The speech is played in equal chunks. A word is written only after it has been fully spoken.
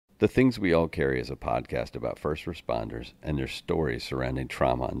The Things We All Carry is a podcast about first responders and their stories surrounding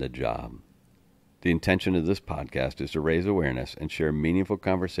trauma on the job. The intention of this podcast is to raise awareness and share meaningful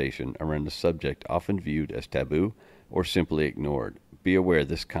conversation around a subject often viewed as taboo or simply ignored. Be aware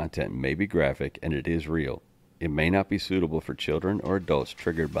this content may be graphic and it is real. It may not be suitable for children or adults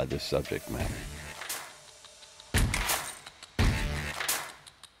triggered by this subject matter.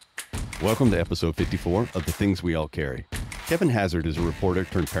 Welcome to episode 54 of The Things We All Carry. Kevin Hazard is a reporter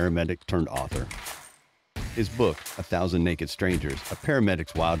turned paramedic turned author. His book, 1,000 Naked Strangers, A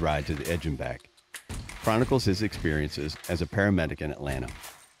Paramedic's Wild Ride to the Edge and Back, chronicles his experiences as a paramedic in Atlanta.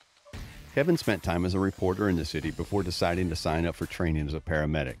 Kevin spent time as a reporter in the city before deciding to sign up for training as a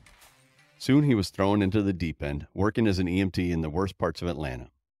paramedic. Soon he was thrown into the deep end, working as an EMT in the worst parts of Atlanta.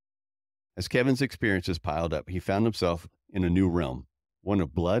 As Kevin's experiences piled up, he found himself in a new realm, one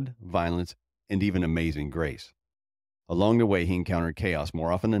of blood, violence, and even amazing grace. Along the way, he encountered chaos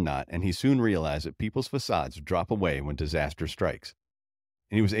more often than not, and he soon realized that people's facades drop away when disaster strikes.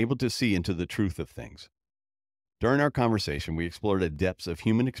 And he was able to see into the truth of things. During our conversation, we explored the depths of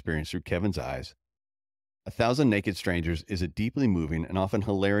human experience through Kevin's eyes. 1,000 Naked Strangers is a deeply moving and often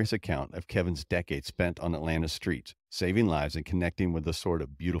hilarious account of Kevin's decades spent on Atlanta's streets, saving lives and connecting with a sort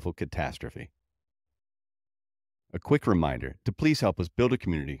of beautiful catastrophe. A quick reminder to please help us build a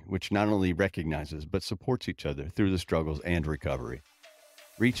community which not only recognizes but supports each other through the struggles and recovery.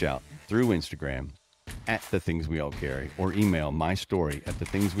 Reach out through Instagram at The Things We All Carry or email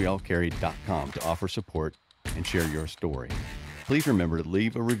mystory@thethingsweallcarry.com to offer support and share your story. Please remember to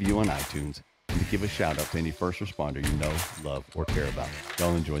leave a review on iTunes and to give a shout out to any first responder you know, love, or care about.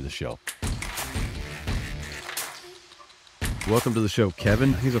 Y'all enjoy the show. Welcome to the show,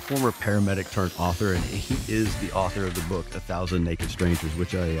 Kevin. He's a former paramedic turned author, and he is the author of the book, 1,000 Naked Strangers,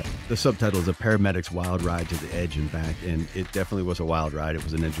 which the subtitle is A Paramedic's Wild Ride to the Edge and Back. And it definitely was a wild ride. It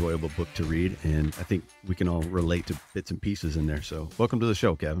was an enjoyable book to read, and I think we can all relate to bits and pieces in there. So welcome to the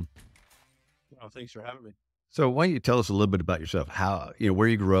show, Kevin. Oh, thanks for having me. So why don't you tell us a little bit about yourself, how, where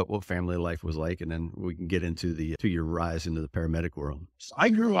you grew up, what family life was like, and then we can get into to your rise into the paramedic world. So I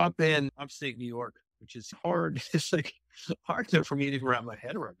grew up in upstate New York, which is hard. It's like hard for me to wrap my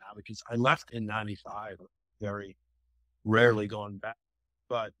head around now because I left in 95, very rarely going back.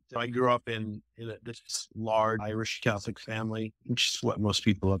 But I grew up in this large Irish Catholic family, which is what most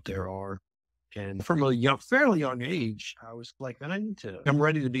people up there are. And from a fairly young age, I was like, man, I'm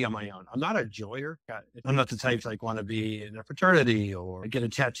ready to be on my own. I'm not a joyer. I'm not the type to want to be in a fraternity or get a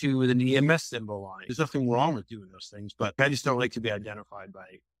tattoo with an EMS symbol on it. There's nothing wrong with doing those things, but I just don't like to be identified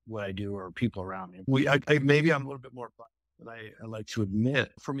by what I do or people around me. Maybe I'm a little bit more than I like to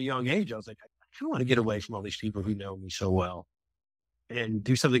admit. From a young age, I was like, I kind of want to get away from all these people who know me so well and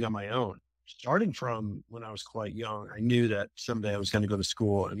do something on my own. Starting from when I was quite young, I knew that someday I was going to go to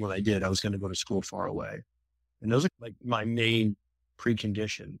school. And when I did, I was going to go to school far away. And those are like my main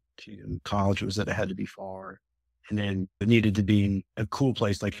precondition to college was that it had to be far. And then it needed to be a cool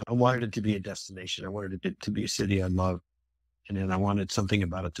place. Like I wanted it to be a destination. I wanted it to be a city I loved. And then I wanted something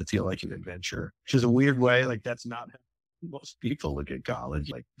about it to feel like an adventure, which is a weird way. Like that's not how most people look at college.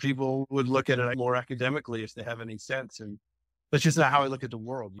 Like people would look at it more academically if they have any sense. And that's just not how I look at the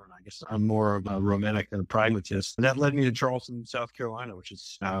world. I guess I'm more of a romantic and a pragmatist. And that led me to Charleston, South Carolina, which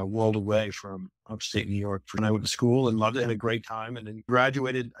is a world away from upstate New York. And I went to school and loved it, had a great time, and then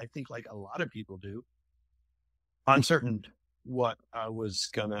graduated, I think like a lot of people do, uncertain what I was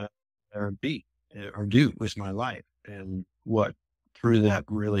going to be or do with my life. And what threw that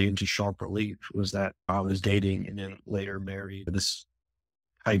really into sharp relief was that I was dating and then later married this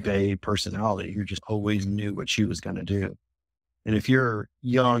type A personality who just always knew what she was going to do. And if you're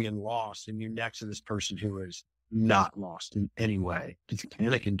young and lost and you're next to this person who is not lost in any way, it's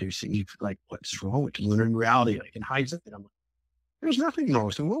panic inducing. You like, what's wrong with you? When in reality, like in hindsight, I'm like, there's nothing wrong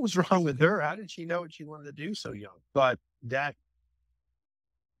with her. What was wrong with her? How did she know what she wanted to do so young? But that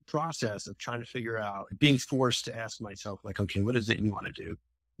process of trying to figure out, being forced to ask myself, like, okay, what is it you want to do?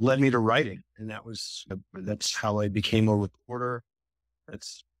 Led me to writing. And that's how I became a reporter.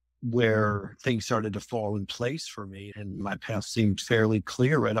 That's where things started to fall in place for me. And my path seemed fairly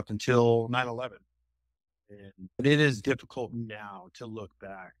clear right up until 9/11. And it is difficult now to look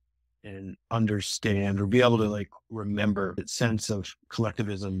back and understand or be able to like remember that sense of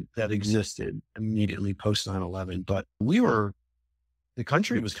collectivism that existed immediately post 9/11. But the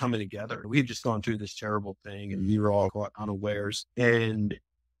country was coming together. We had just gone through this terrible thing and we were all caught unawares and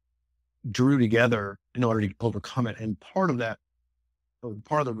drew together in order to overcome it. And part of the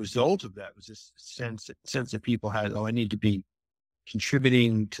result of that was this sense that people had, I need to be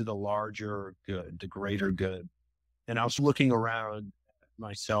contributing to the larger good, the greater good. And I was looking around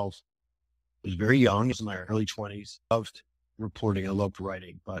myself. I was very young. I was in my early 20s. Loved reporting. I loved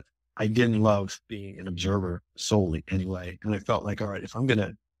writing, but I didn't love being an observer solely anyway. And I felt like, all right, if I'm going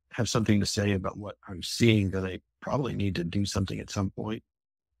to have something to say about what I'm seeing, then I probably need to do something at some point.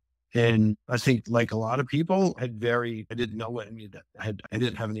 And I think, like a lot of people, I didn't know what I mean. I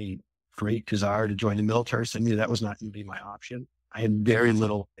didn't have any great desire to join the military. So I knew that was not going to be my option. I had very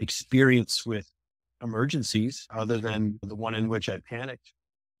little experience with emergencies other than the one in which I panicked.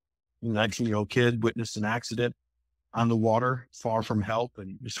 A 19-year-old kid witnessed an accident on the water, far from help,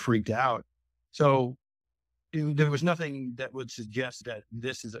 and just freaked out. So there was nothing that would suggest that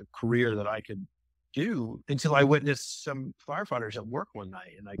this is a career that I could do until I witnessed some firefighters at work one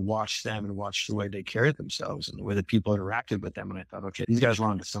night, and I watched them and watched the way they carried themselves and the way that people interacted with them. And I thought, okay, these guys are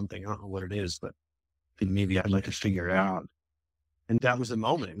onto something. I don't know what it is, but I think maybe I'd like to figure it out. And that was the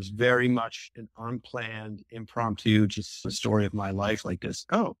moment. It was very much an unplanned, impromptu, just a story of my life like this.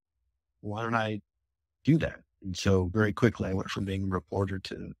 Oh, why don't I do that? And so very quickly, I went from being a reporter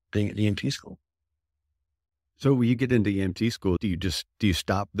to being at EMT school. So when you get into EMT school, do you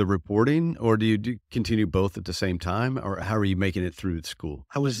stop the reporting, or do you continue both at the same time, or how are you making it through school?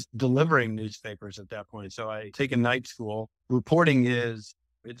 I was delivering newspapers at that point. So I take a night school. Reporting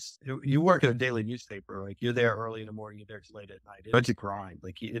you work at a daily newspaper. Like, you're there early in the morning, you're there late at night. It's a grind.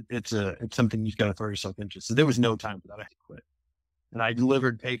 Like, it's something you've got to throw yourself into. So there was no time for that. I had to quit. And I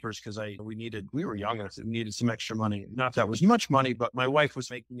delivered papers because we were young enough, so we needed some extra money. Not that was much money, but my wife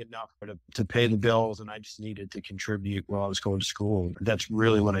was making enough to pay the bills, and I just needed to contribute while I was going to school. That's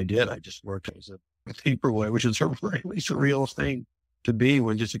really what I did. I just worked as a paper boy, which is a really surreal thing to be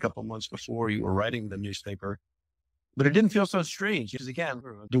when just a couple of months before you were writing the newspaper. But it didn't feel so strange because, again,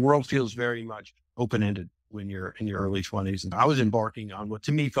 the world feels very much open-ended when you're in your early 20s. And I was embarking on what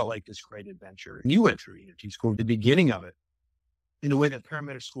to me felt like this great adventure. And you went through EMT school, the beginning of it, in a way that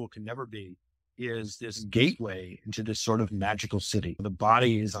paramedic school can never be, is this gateway into this sort of magical city. The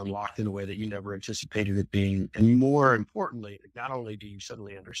body is unlocked in a way that you never anticipated it being. And more importantly, not only do you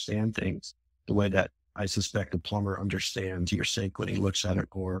suddenly understand things the way that I suspect a plumber understands your sink when he looks at it,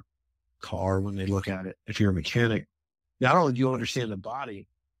 or car when they look at it, if you're a mechanic, not only do you understand the body,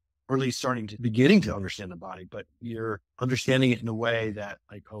 or at least beginning to understand the body, but you're understanding it in a way that,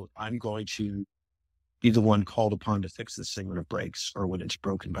 like, oh, I'm going to be the one called upon to fix this thing when it breaks or when it's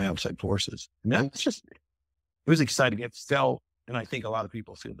broken by outside forces. And it was exciting. It felt, and I think a lot of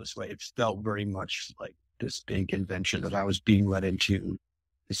people feel this way, it felt very much like this big invention that I was being led into,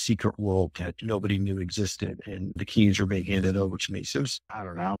 the secret world that nobody knew existed, and the keys were being handed over to me. So I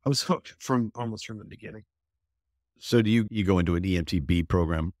don't know. I was hooked almost from the beginning. So do you go into an EMTB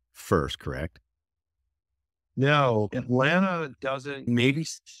program first, correct? No, Atlanta doesn't. Maybe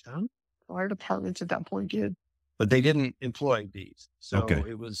some fire departments at that point did, but they didn't employ these. So Okay.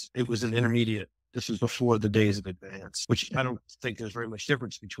 it was an intermediate. This was before the days of advanced, which I don't think there's very much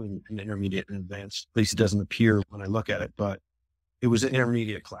difference between an intermediate and advanced. At least it doesn't appear when I look at it, but it was an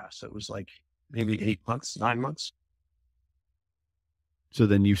intermediate class. So it was like maybe 8 months, 9 months. So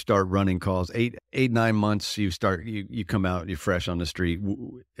then you start running calls, 9 months, you come out, you're fresh on the street.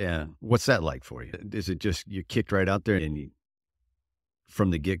 Yeah. What's that like for you? Is it just, you kicked right out there and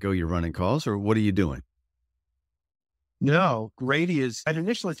from the get-go, you're running calls, or what are you doing? No, Grady I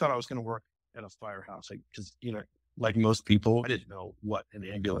initially thought I was going to work at a firehouse because, like most people, I didn't know what an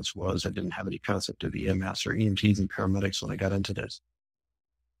ambulance was. I didn't have any concept of EMS or EMTs and paramedics when I got into this.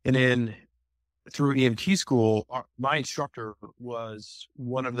 And then through EMT school, my instructor was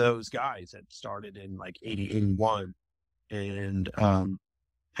one of those guys that started in like 80, 81 and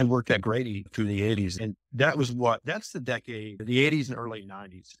had worked at Grady through the 80s. And that's the decade, the 80s and early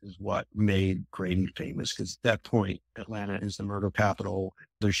 90s is what made Grady famous, because at that point, Atlanta is the murder capital.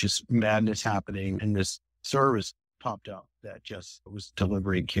 There's just madness happening, and this service popped up that just was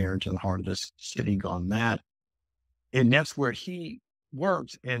delivering care into the heart of this city gone mad. And that's where he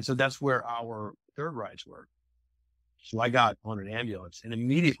worked. And so that's where our third rides were. So I got on an ambulance, and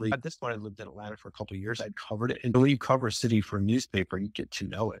immediately at this point, I lived in Atlanta for a couple of years. I'd covered it. And when you cover a city for a newspaper, you get to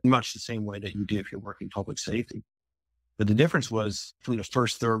know it much the same way that you do if you're working public safety. But the difference was, from the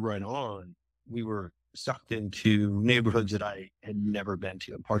first third ride on, we were sucked into neighborhoods that I had never been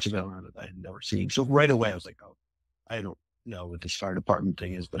to, and parts of Atlanta that I had never seen. So right away, I was like, oh, I don't know what this fire department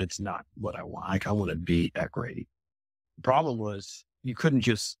thing is, but it's not what I want. Like, I want to be at Grady. The problem was, you couldn't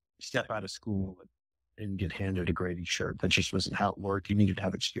just step out of school and get handed a Grady shirt. That just wasn't how it worked. You needed to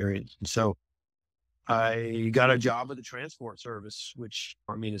have experience. And so I got a job with the transport service, which,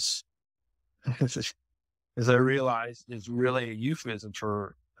 I mean, is, as I realized, is really a euphemism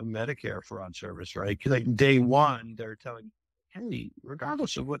for a Medicare fraud service, right? Because like day one, they're telling hey,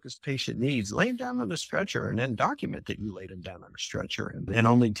 regardless of what this patient needs, lay him down on the stretcher and then document that you laid him down on a stretcher. And it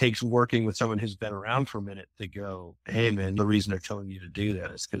only takes working with someone who's been around for a minute to go, hey, man, the reason they're telling you to do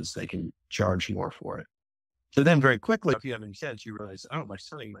that is because they can charge more for it. So then very quickly, if you have any sense, you realize, oh, by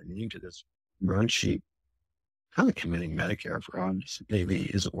sending my name to this run sheet, kind of committing Medicare fraud maybe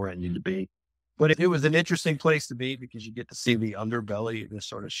isn't where I need to be. But it was an interesting place to be because you get to see the underbelly, the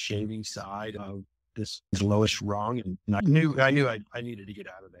sort of shaving side of this lowest rung. And I knew I needed to get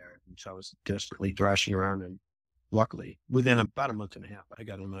out of there. And so I was desperately thrashing around. And luckily, within about a month and a half, I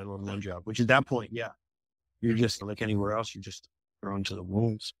got a 911 job, which at that point, yeah, you're just like anywhere else, you're just thrown to the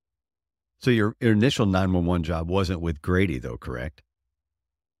wolves. So your initial 911 job wasn't with Grady, though, correct?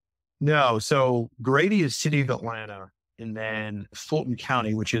 No. So Grady is city of Atlanta. And then Fulton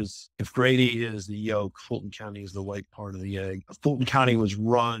County, which is, if Grady is the yolk, Fulton County is the white part of the egg. Fulton County was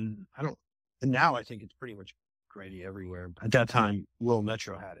run, and now I think it's pretty much Grady everywhere. At that time, Will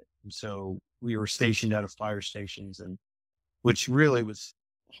Metro had it. And so we were stationed out of fire stations, and which really was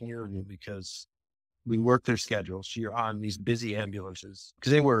horrible because we worked their schedules. So you're on these busy ambulances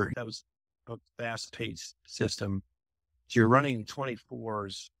because that was a fast paced system. So you're running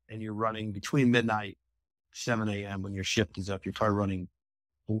 24s and you're running between midnight 7 a.m. when your shift is up, you're probably running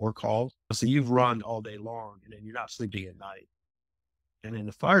 4 calls. So you've run all day long and then you're not sleeping at night. And in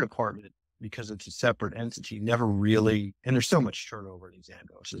the fire department, because it's a separate entity, never really, and there's so much turnover in these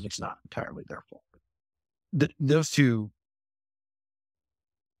ambulances, it's not entirely their fault. Those two,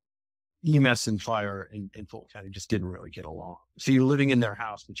 EMS and fire in Fulton County, just didn't really get along. So you're living in their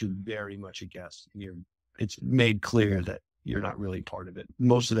house, but you're very much a guest. It's made clear that you're not really part of it.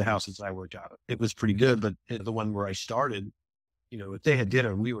 Most of the houses I worked out of, it was pretty good, but the one where I started, if they had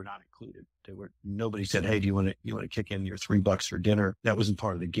dinner, we were not included. Nobody said, hey, do you want to kick in your $3 for dinner? That wasn't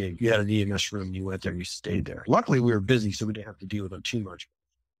part of the gig. You had an EMS room, you went there, you stayed there. Luckily, we were busy, so we didn't have to deal with them too much.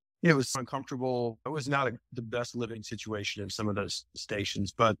 It was uncomfortable. It was not the best living situation in some of those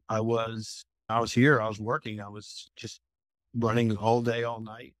stations, but I was here, I was working, I was just running all day, all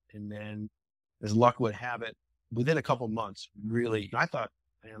night. And then as luck would have it, within a couple of months, really, I thought,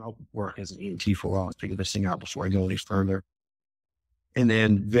 man, I'll work as an EMT for a while and figure this thing out before I go any further. And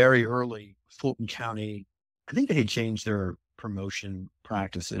then very early, Fulton County, I think they had changed their promotion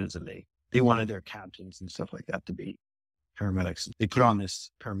practices and they wanted their captains and stuff like that to be paramedics. They put on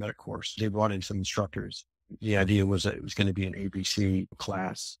this paramedic course. They brought in some instructors. The idea was that it was going to be an ABC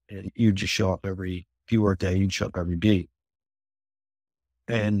class and you'd just show up if you worked there, you'd show up every beat.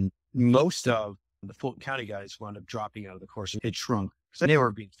 And most of the Fulton County guys wound up dropping out of the course. It shrunk. So they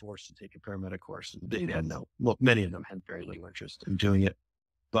were being forced to take a paramedic course. They had many of them had very little interest in doing it.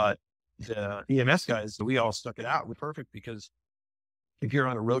 But the EMS guys, we all stuck it out. We're perfect because if you're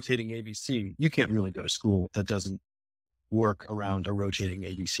on a rotating ABC, you can't really go to school that doesn't work around a rotating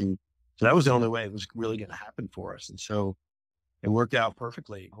ABC. So that was the only way it was really going to happen for us. And so it worked out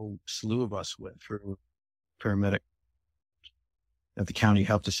perfectly. A whole slew of us went through paramedic that the county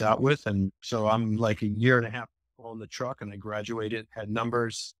helped us out with. And so I'm like a year and a half on the truck and I graduated, had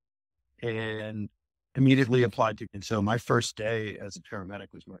numbers and immediately applied to. And so my first day as a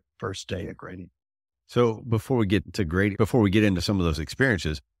paramedic was my first day at Grady. So before we get into some of those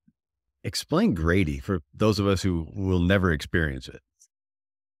experiences, explain Grady for those of us who will never experience it.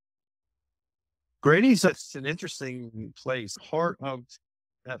 Grady's an interesting place. Heart of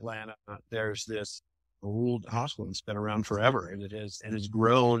Atlanta, there's this old hospital that's been around forever, and it's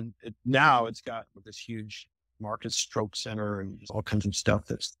grown. Now it's got this huge Marcus Stroke Center and all kinds of stuff.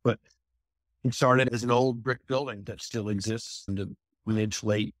 But it started as an old brick building that still exists in the mid to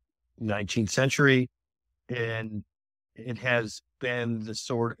late 19th century, and it has been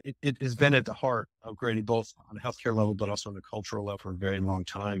it has been at the heart of Grady, both on a healthcare level, but also on a cultural level for a very long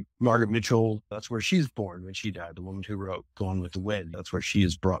time. Margaret Mitchell, that's where she's born when she died. The woman who wrote Gone with the Wind, that's where she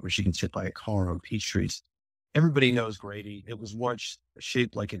is brought, where she can sit by a car on Peachtree. Everybody knows Grady. It was once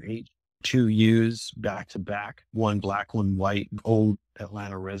shaped like an H, 2 U's back to back, one black, one white. Old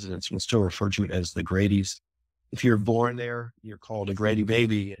Atlanta residents will still refer to it as the Gradys. If you're born there, you're called a Grady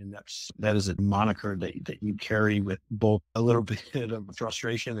baby. And that is a moniker that you carry with both a little bit of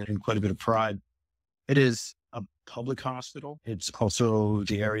frustration and quite a bit of pride. It is a public hospital. It's also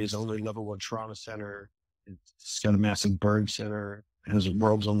the area's only level 1 trauma center. It's got a massive burn center. It has the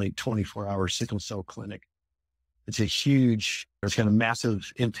world's only 24-hour sickle cell clinic. It's got a massive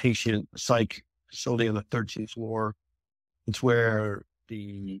inpatient psych facility on the 13th floor. It's where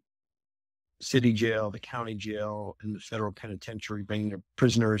the city jail, the county jail, and the federal penitentiary bring their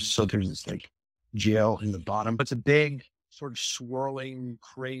prisoners. So there's this jail in the bottom. It's a big, sort of swirling,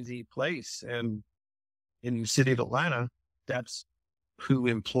 crazy place. And in the city of Atlanta, that's who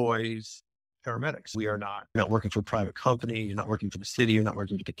employs paramedics. We are not, you're not working for a private company. You're not working for the city. You're not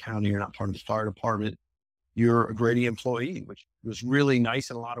working for the county. You're not part of the fire department. You're a Grady employee, which was really nice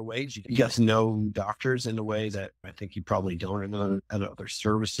in a lot of ways. You get to know doctors in a way that I think you probably don't in other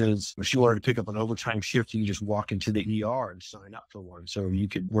services. If you wanted to pick up an overtime shift, you just walk into the ER and sign up for one. So you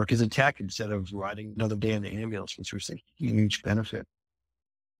could work as a tech instead of riding another day in the ambulance, which was a huge benefit.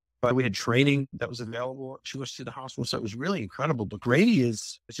 But we had training that was available to us to the hospital. So it was really incredible. But Grady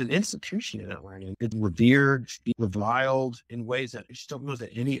it's an institution in Atlanta. It's revered, reviled in ways that I just don't know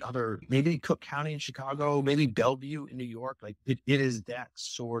that any other, maybe Cook County in Chicago, maybe Bellevue in New York. Like it is that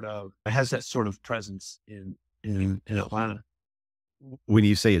sort of, it has that sort of presence in Atlanta. When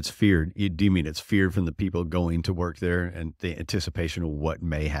you say it's feared, do you mean it's feared from the people going to work there and the anticipation of what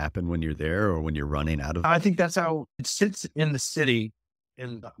may happen when you're there or when you're running out of? I think that's how it sits in the city.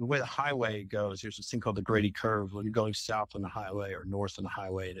 And the way the highway goes, there's this thing called the Grady curve when you're going south on the highway or north on the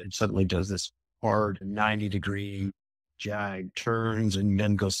highway, and it suddenly does this hard 90-degree jag turns and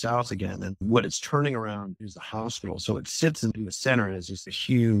then goes south again. And what it's turning around is the hospital. So it sits in the center and is just a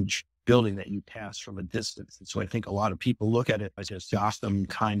huge building that you pass from a distance. And so I think a lot of people look at it as this Gotham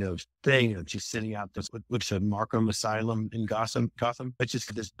kind of thing of just sitting out this, what's a Markham Asylum in Gotham. It's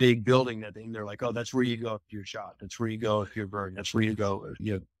just this big building that they're like, oh, that's where you go if you're shot. That's where you go if you're burned. That's where you go if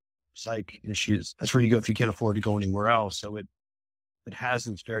you have psych issues. That's where you go if you can't afford to go anywhere else. So it has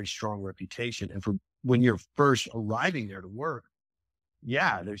this very strong reputation. And for when you're first arriving there to work,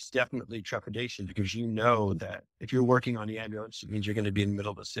 yeah, there's definitely trepidation because you know that if you're working on the ambulance, it means you're going to be in the middle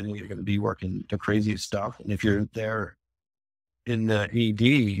of the city. You're going to be working the craziest stuff. And if you're there in the ED,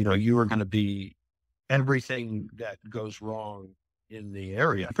 you are going to be everything that goes wrong in the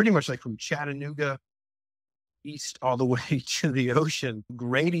area. Pretty much like from Chattanooga east all the way to the ocean.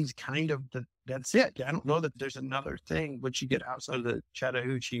 Grady's kind of that's it. I don't know that there's another thing once you get outside of the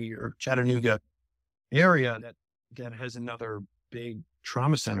Chattahoochee or Chattanooga area that has another big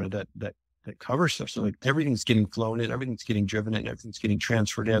trauma center that covers stuff. So like everything's getting flown in, everything's getting driven in, everything's getting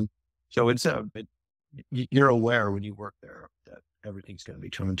transferred in. So you're aware when you work there that everything's going to be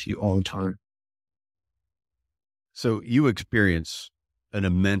coming to you all the time. So you experience an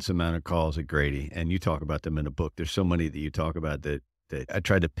immense amount of calls at Grady, and you talk about them in a book. There's so many that you talk about that I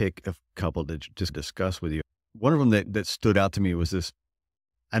tried to pick a couple to just discuss with you. One of them that stood out to me was this.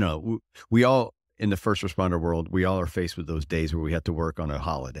 I don't know. We all in the first responder world, we all are faced with those days where we have to work on a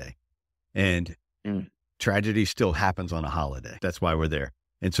holiday, and tragedy still happens on a holiday. That's why we're there.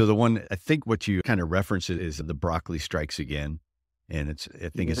 And so the one, I think what you kind of reference it is the broccoli strikes again. And I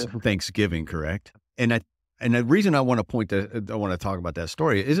think it's Thanksgiving, correct? And the reason I want to talk about that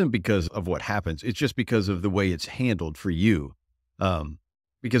story isn't because of what happens. It's just because of the way it's handled for you.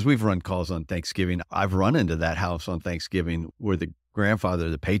 Because we've run calls on Thanksgiving. I've run into that house on Thanksgiving where the grandfather,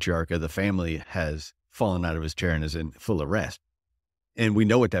 the patriarch of the family, has fallen out of his chair and is in full arrest. And we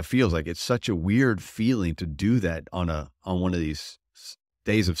know what that feels like. It's such a weird feeling to do that on one of these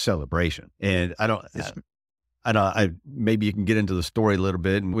days of celebration. And maybe you can get into the story a little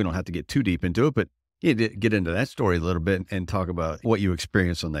bit, and we don't have to get too deep into it, but you get into that story a little bit and talk about what you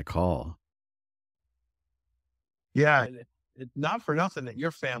experienced on that call. Yeah. It's not for nothing that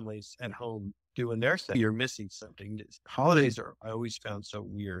your family's at home doing their thing. You're missing something. Holidays I always found so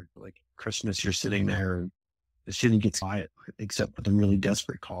weird. Like Christmas, you're sitting there and the city gets quiet, except for the really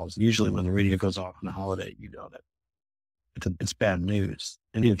desperate calls. Usually when the radio goes off on a holiday, you know that it's bad news.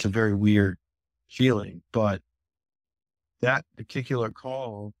 And it's a very weird feeling. But that particular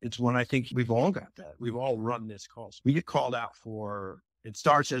call, it's one I think we've all got that. We've all run this call. So we get called out it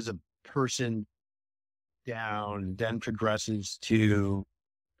starts as a person down, then progresses to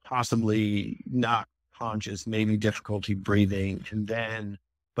possibly not conscious, maybe difficulty breathing. And then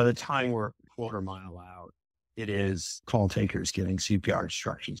by the time we're a quarter mile out, it is call takers getting CPR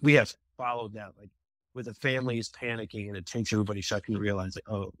instructions. We have followed that, like where the family is panicking and it takes everybody a second to realize, like,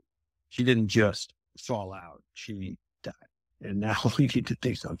 oh, she didn't just fall out, she died. And now we need to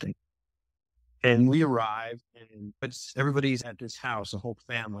do something. And we arrive, and everybody's at this house, a whole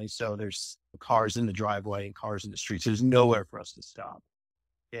family. So there's cars in the driveway and cars in the streets. There's nowhere for us to stop.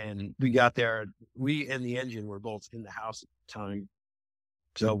 And we got there. We and the engine were both in the house at the time.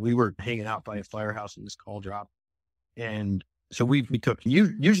 So we were hanging out by a firehouse when this call dropped. And so we took,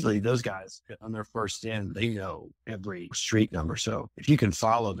 usually those guys on their first in, they know every street number. So if you can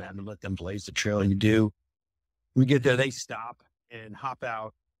follow them and let them blaze the trail, you do. We get there, they stop and hop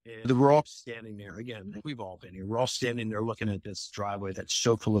out. And we're all standing there. Again, we've all been here. We're all standing there looking at this driveway that's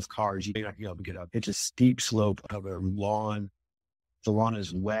so full of cars. You're not going to be able to get up. It's a steep slope of a lawn. The lawn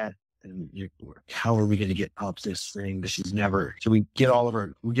is wet. And how are we going to get up this thing? This is never. So we're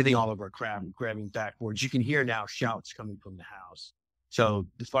getting all of our crap, grabbing backboards. You can hear now shouts coming from the house. So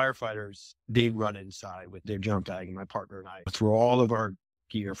the firefighters, they run inside with their jump bag, and my partner and I throw all of our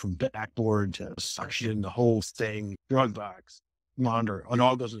gear from backboard to suction, the whole thing, drug box, monitor, and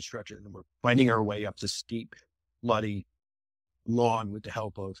all goes in stretcher. And we're finding our way up the steep, bloody lawn with the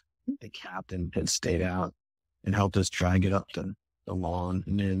help of the captain had stayed out and helped us drag it up the lawn.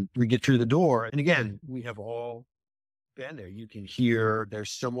 And then we get through the door. And again, we have all been there. You can hear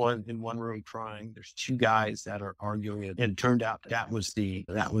there's someone in one room crying. There's two guys that are arguing. And it turned out that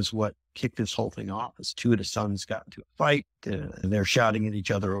was what kicked this whole thing off. As two of the sons got into a fight, and they're shouting at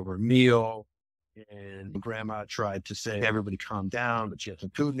each other over a meal. And grandma tried to say, everybody calm down, but she had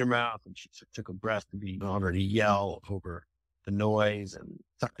some food in her mouth, and she took a breath to be already yell over the noise and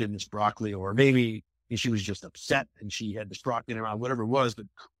sucked in this broccoli, or maybe she was just upset and she had this broccoli in her mouth, whatever it was, but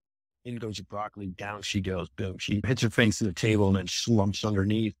in goes the broccoli, down she goes, boom. She hits her face to the table and then slumps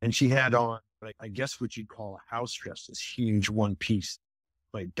underneath. And she had on, I guess what you'd call a house dress, this huge one piece,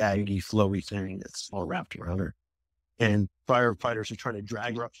 like baggy, flowy thing that's all wrapped around her. And firefighters are trying to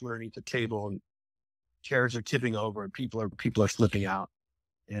drag her up from underneath the table, and chairs are tipping over, and people are slipping out.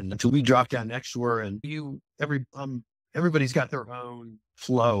 And until we drop down next to her, and everybody's got their own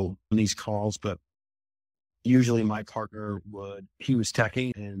flow in these calls, but usually my partner he was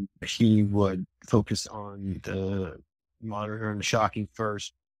teching, and he would focus on the monitor and the shocking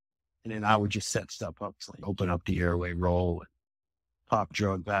first. And then I would just set stuff up, like open up the airway roll, and pop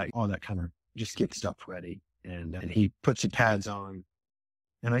drug bag, all that kind of just get stuff ready. And he puts the pads on.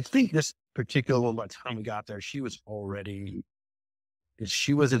 And I think this particular one, by the time we got there, she was an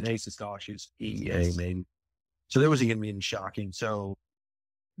anesthesiologist, she was EEA maybe. So there wasn't going to be any shocking. So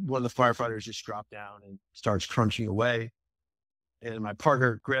one of the firefighters just dropped down and starts crunching away. And my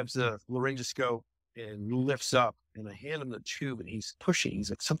partner grabs the laryngoscope and lifts up, and I hand him the tube, and he's pushing. He's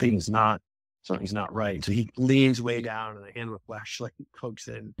like, something's not right. So he leans way down, and I hand him a flashlight and pokes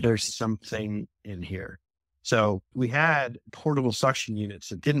in. There's something in here. So we had portable suction units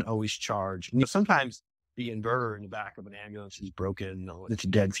that didn't always charge. Sometimes the inverter in the back of an ambulance is broken, or it's a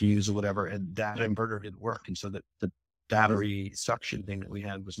dead fuse or whatever, and that inverter didn't work. And so the battery suction thing that we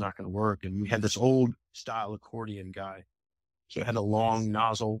had was not going to work. And we had this old style accordion guy. So it had a long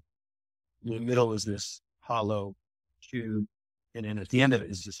nozzle. In the middle is this hollow tube. And then at the end of it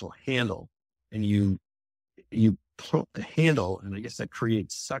is this little handle. And you pump the handle, and I guess that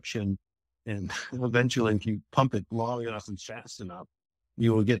creates suction. And eventually, if you pump it long enough and fast enough,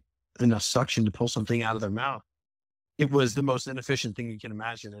 you will get enough suction to pull something out of their mouth. It was the most inefficient thing you can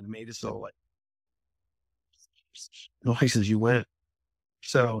imagine. And it made it so like noise as you went.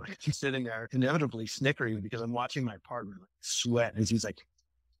 So he's sitting there inevitably snickering because I'm watching my partner like sweat as he's like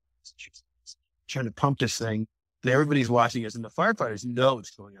trying to pump this thing. And everybody's watching us, and the firefighters know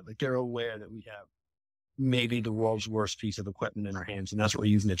what's going on. Like, they're aware that we have maybe the world's worst piece of equipment in our hands, and that's what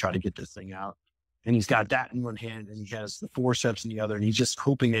we're using to try to get this thing out. And he's got that in one hand, and he has the forceps in the other, and he's just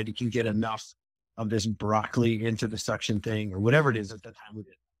hoping that he can get enough of this broccoli into the suction thing, or whatever it is at that time we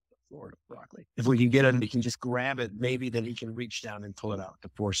did. Florida broccoli. If we can get it, he can just grab it. Maybe then he can reach down and pull it out. The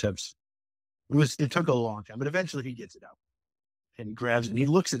forceps. It took a long time, but eventually he gets it out, and he grabs it, and he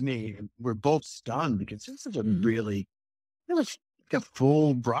looks at me, and we're both stunned because this is it was like a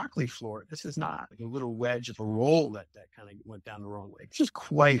full broccoli floor. This is not like a little wedge of a roll that kind of went down the wrong way. It's just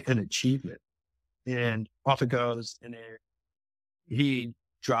quite an achievement. And off it goes, and then he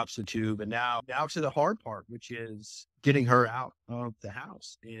drops the tube, and now to the hard part, which is getting her out of the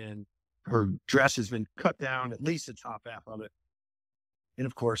house. And her dress has been cut down, at least the top half of it. And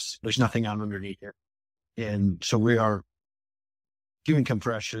of course, there's nothing on underneath it. And so we are doing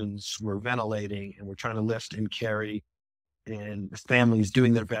compressions, we're ventilating, and we're trying to lift and carry. And the family is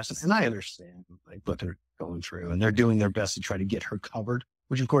doing their best. And I understand like what they're going through, and they're doing their best to try to get her covered,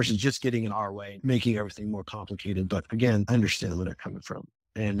 which of course is just getting in our way, making everything more complicated. But again, I understand where they're coming from.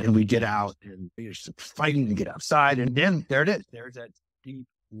 And we get out, and we're fighting to get outside. And then there it is. There's that deep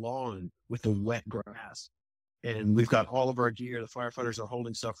lawn with the wet grass. And we've got all of our gear. The firefighters are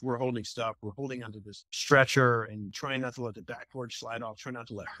holding stuff. We're holding stuff. We're holding onto this stretcher and trying not to let the backboard slide off, trying not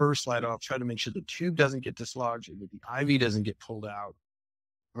to let her slide off, try to make sure the tube doesn't get dislodged, that the IV doesn't get pulled out,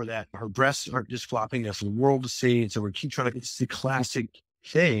 or that her breasts aren't just flopping there for the world to see. And so we keep trying to, it's the classic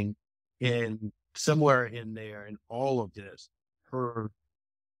thing. And somewhere in there, in all of this, her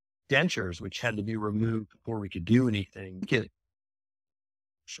dentures, which had to be removed before we could do anything, get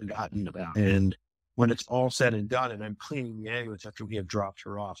forgotten about. And when it's all said and done, and I'm cleaning the ambulance after we have dropped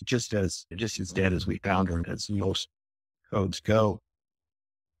her off, just as dead as we found her, as most codes go,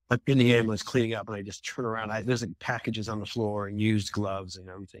 I'm in the ambulance cleaning up, and I just turn around. There's like packages on the floor and used gloves and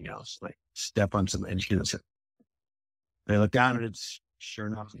everything else. Like step on some instruments. And I look down, and it's sure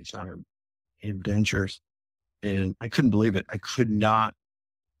enough, it's on her indentures. And I couldn't believe it. I could not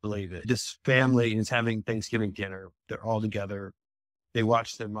believe it. This family is having Thanksgiving dinner. They're all together. They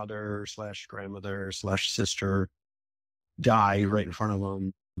watch their mother / grandmother / sister die right in front of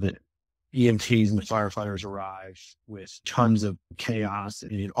them. The EMTs and the firefighters arrive with tons of chaos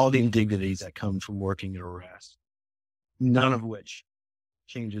and all the indignities that come from working at a rest, none of which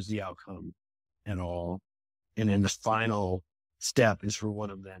changes the outcome at all. And then the final step is for one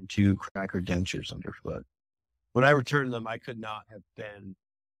of them to crack her dentures underfoot. When I returned them, I could not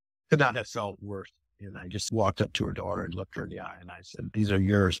have felt worse. And I just walked up to her daughter and looked her in the eye, and I said, "These are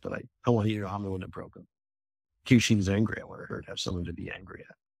yours, but I want you to know I'm the one that broke them." She was angry. I wanted her to have someone to be angry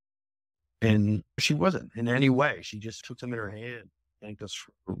at. And she wasn't in any way. She just took them in her hand, thanked us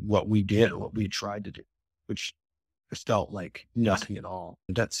for what we did, or what we tried to do, which felt like nothing at all.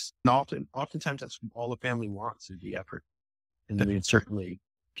 That's oftentimes that's all the family wants is the effort. And I mean, certainly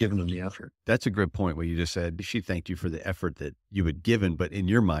given them the effort. That's a good point. What you just said, she thanked you for the effort that you had given, but in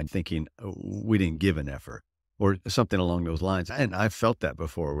your mind thinking, oh, we didn't give an effort or something along those lines. And I've felt that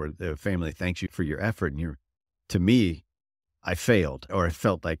before, where the family thanks you for your effort, and to me, I failed, or I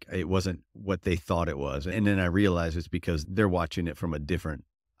felt like it wasn't what they thought it was. And then I realized it's because they're watching it from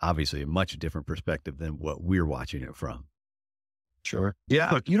obviously a much different perspective than what we're watching it from. Sure.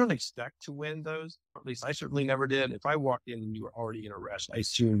 Yeah. Look, you don't expect to win those. At least I certainly never did. If I walked in and you were already in a rest, I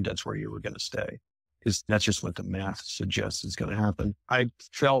assumed that's where you were going to stay, because that's just what the math suggests is going to happen. I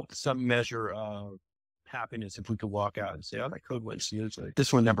felt some measure of happiness if we could walk out and say, "Oh, that code went smoothly."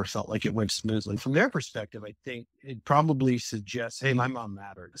 This one never felt like it went smoothly. From their perspective, I think it probably suggests, hey, my mom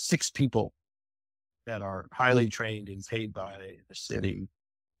mattered. 6 people that are highly trained and paid by the city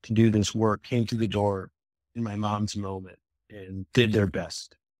to do this work came through the door in my mom's moment and did their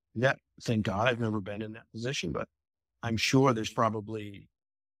best. That, thank God, I've never been in that position, but I'm sure there's probably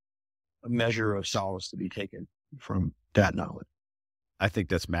a measure of solace to be taken from that knowledge. I think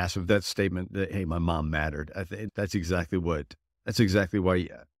that's massive. That statement that, hey, my mom mattered. I think that's exactly why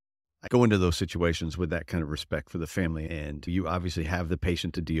I go into those situations with that kind of respect for the family. And you obviously have the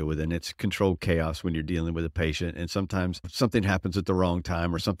patient to deal with, and it's controlled chaos when you're dealing with a patient. And sometimes something happens at the wrong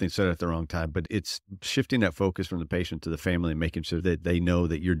time or something's said at the wrong time, but it's shifting that focus from the patient to the family and making sure that they know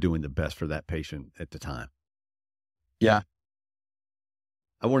that you're doing the best for that patient at the time. Yeah.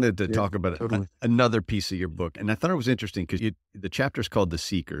 I wanted to talk about another piece of your book. And I thought it was interesting because the chapter is called The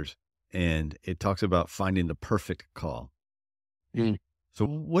Seekers, and it talks about finding the perfect call. Mm. So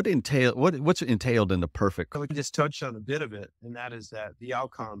what's entailed in the perfect call? We just touched on a bit of it, and that is that the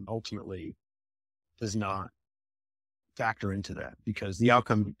outcome ultimately does not factor into that, because the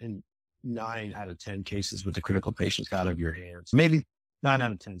outcome in 9 out of 10 cases with the critical patients out of your hands. Maybe 9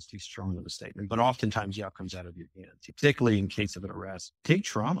 out of 10 is too strong of a statement, but oftentimes the outcome's out of your hands, particularly in case of an arrest. Take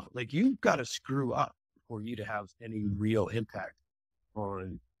trauma. Like, you've got to screw up for you to have any real impact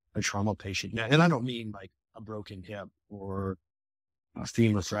on a trauma patient. Now, and I don't mean like a broken hip or a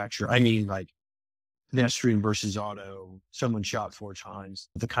femur fracture. I mean like pedestrian versus auto, someone shot 4 times,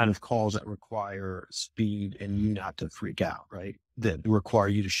 the kind of calls that require speed and you not to freak out, right? That require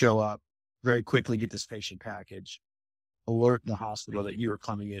you to show up very quickly, get this patient package, alert the hospital that you are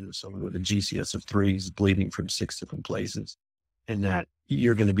coming in with someone with a GCS of 3s bleeding from 6 different places, and that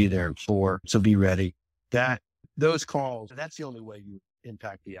you're going to be there in 4. So be ready. Those calls, that's the only way you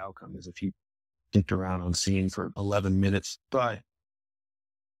impact the outcome, is if you dicked around on scene for 11 minutes. But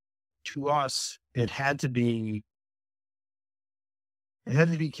to us, it had to be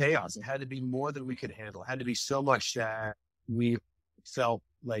chaos. It had to be more than we could handle. It had to be so much that we felt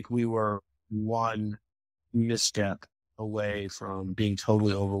like we were one misstep away from being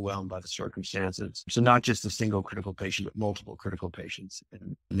totally overwhelmed by the circumstances. So not just a single critical patient, but multiple critical patients,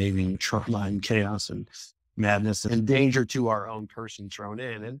 and maybe trauma and chaos and madness and danger to our own person thrown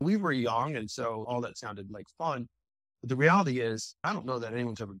in. And we were young, and so all that sounded like fun. But the reality is, I don't know that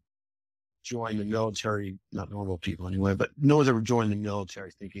anyone's ever joined the military, not normal people anyway, but no one's ever joined the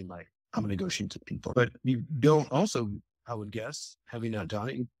military thinking like, I'm going to go shoot some people. But you don't also, I would guess, having not done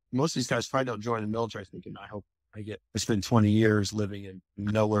it, most of these guys probably don't join the military thinking, I hope I spent 20 years living in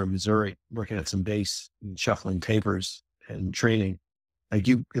nowhere, Missouri, working at some base and shuffling papers and training. Like,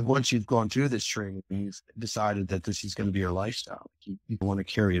 once you've gone through this training, you've decided that this is going to be your lifestyle. You want to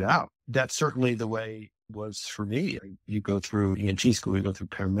carry it out. That's certainly the way it was for me. You go through EMT school, you go through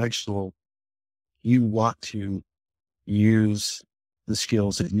paramedic school. You want to use the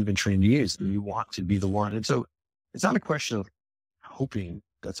skills that you've been trained to use, and you want to be the one. And so it's not a question of hoping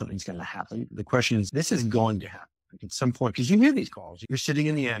that something's going to happen. The question is, this is going to happen. Like at some point, because you hear these calls, you're sitting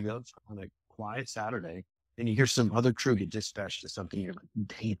in the ambulance on a quiet Saturday and you hear some other crew get dispatched to something. You're like,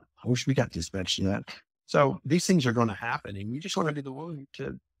 damn, I wish we got dispatched to that. So these things are going to happen and you just want to be the one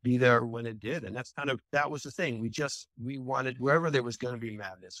to be there when it did. And that was the thing. We wanted, wherever there was going to be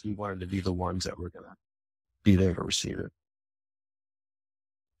madness, we wanted to be the ones that were going to be there to receive it.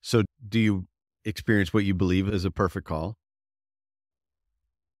 So do you experience what you believe is a perfect call?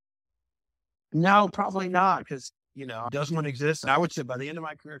 No, probably not. Because, it doesn't exist. And I would say by the end of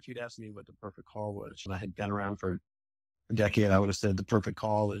my career, if you'd asked me what the perfect call was, and I had been around for a decade, I would have said the perfect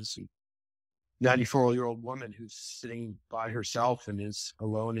call is a 94-year-old woman who's sitting by herself and is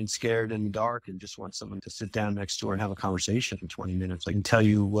alone and scared in the dark and just wants someone to sit down next to her and have a conversation for 20 minutes. I can tell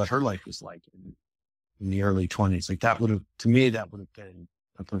you what her life was like in the early 20s. Like that would have been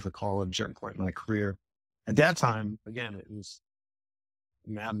a perfect call at a certain point in my career. At that time, again, it was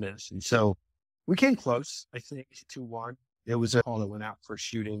madness. And so we came close, I think, to one. It was a call that went out for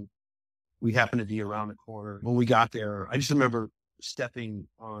shooting. We happened to be around the corner. When we got there, I just remember stepping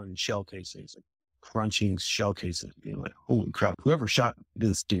on shell casings, like crunching shell casings, being like, holy crap, whoever shot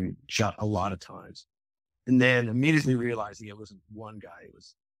this dude shot a lot of times. And then immediately realizing it wasn't one guy, it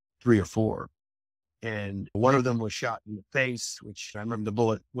was 3 or 4. And one of them was shot in the face, which I remember the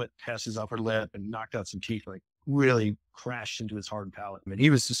bullet went past his upper lip and knocked out some teeth, like really crashed into his hard palate. I mean, he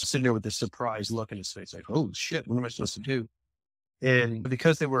was just sitting there with this surprised look in his face, like, oh shit, what am I supposed to do? And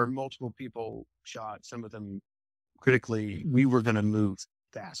because there were multiple people shot, some of them critically, we were going to move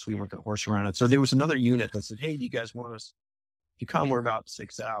fast. We weren't going to horse around it. So there was another unit that said, hey, do you guys want us? You come, we're about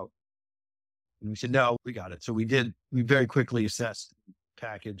 6 out. And we said, no, we got it. So we did. We very quickly assessed,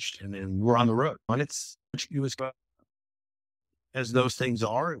 packaged, and then we're on the road. And it was, as those things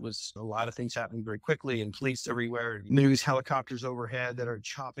are, it was a lot of things happening very quickly and police everywhere. And news helicopters overhead that are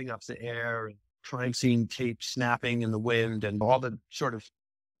chopping up the air and crime scene tape snapping in the wind and all the sort of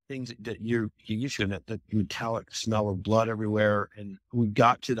things that you used to, that metallic smell of blood everywhere. And we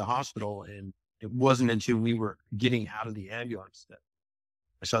got to the hospital and it wasn't until we were getting out of the ambulance that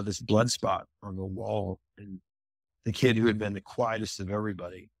I saw this blood spot on the wall. And the kid who had been the quietest of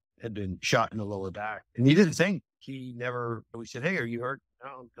everybody had been shot in the lower back. And he didn't think. We said, hey, are you hurt?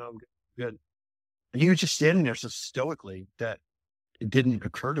 No, I'm good. And he was just standing there so stoically that it didn't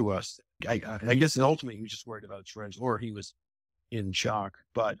occur to us. I guess ultimately he was just worried about his friends, or he was in shock.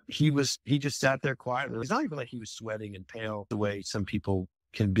 But he just sat there quietly. It's not even like he was sweating and pale the way some people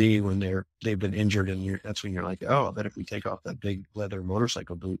can be when they've been injured, and that's when you're like, oh, I bet if we take off that big leather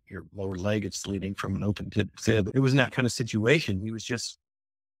motorcycle boot, your lower leg is bleeding from an open fib. It was in that kind of situation. He was just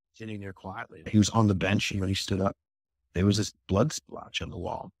sitting there quietly. He was on the bench, and when he stood up, there was this blood splotch on the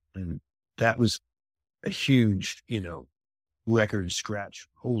wall, and that was a huge, record scratch.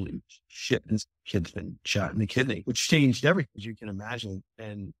 Holy shit, this kid's been shot in the kidney, which changed everything, as you can imagine.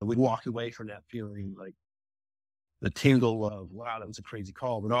 And we walked away from that feeling like the tingle of, wow, that was a crazy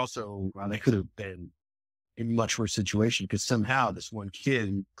call, but also, wow, that could have been a much worse situation, because somehow this one kid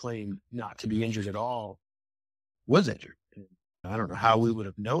who claimed not to be injured at all was injured. And I don't know how we would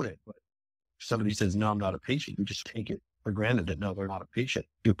have known it, but if somebody says, no, I'm not a patient, we just take it for granted that, no, they're not a patient.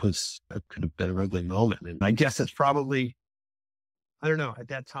 It could have been a ugly moment. And I guess it's probably, I don't know, at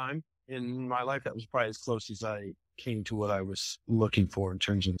that time in my life, that was probably as close as I came to what I was looking for in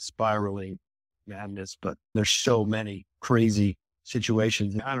terms of spiraling madness. But there's so many crazy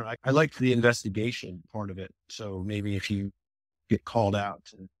situations. I don't know. I liked the investigation part of it. So maybe if you get called out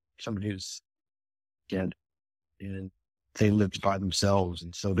to somebody who's dead and they lived by themselves,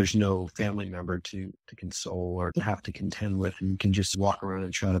 and so there's no family member to console or to have to contend with, and you can just walk around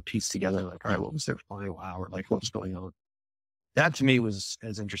and try to piece together, like, all right, what was their final hour? Like, what was going on? That to me was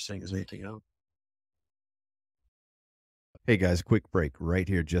as interesting as anything else. Hey guys, quick break right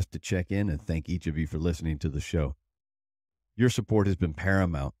here just to check in and thank each of you for listening to the show. Your support has been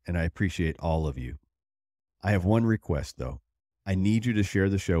paramount, and I appreciate all of you. I have one request, though. I need you to share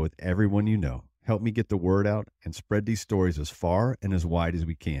the show with everyone you know. Help me get the word out and spread these stories as far and as wide as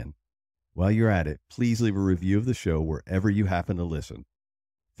we can. While you're at it, please leave a review of the show wherever you happen to listen.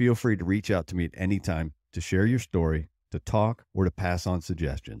 Feel free to reach out to me at any time to share your story, to talk, or to pass on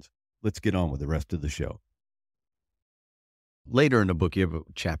suggestions. Let's get on with the rest of the show. Later in the book, you have a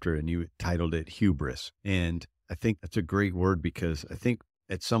chapter and you titled it Hubris. And I think that's a great word, because I think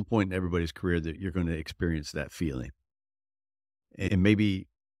at some point in everybody's career that you're going to experience that feeling. And maybe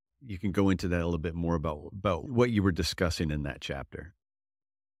you can go into that a little bit more about what you were discussing in that chapter.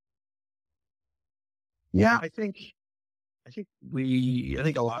 Yeah, I think I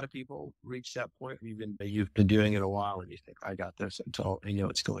think a lot of people reach that point. You've been doing it a while and you think, I got this until I know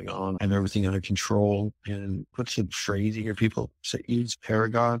what's going on. I have everything under control. And what's the phrase you hear people say, use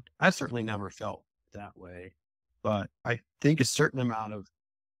Paragon? I certainly never felt that way, but I think a certain amount of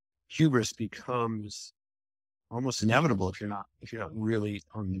hubris becomes almost inevitable if you're not really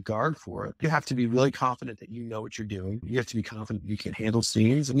on guard for it. You have to be really confident that you know what you're doing. You have to be confident you can handle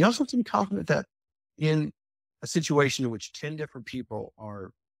scenes. And you also have to be confident that in a situation in which 10 different people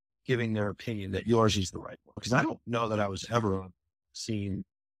are giving their opinion, that yours is the right one. Because I don't know that I was ever on scene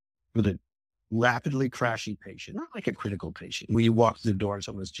with a rapidly crashing patient, not like a critical patient, where you walk through the door and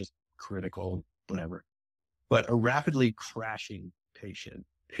someone's just critical, whatever, but a rapidly crashing patient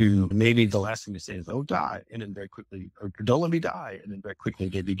who maybe the last thing to say is, oh, die. And then very quickly, or don't let me die. And then very quickly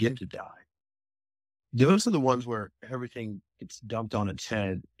they begin to die. Those are the ones where everything gets dumped on its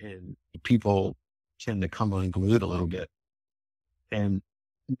head and people tend to come unglued a little bit. And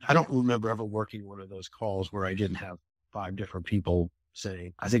I don't remember ever working one of those calls where I didn't have 5 different people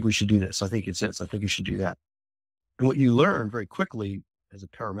saying, I think we should do this. I think it's this. I think you should do that. And what you learn very quickly as a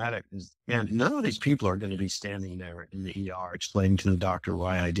paramedic is, man, none of these people are going to be standing there in the ER explaining to the doctor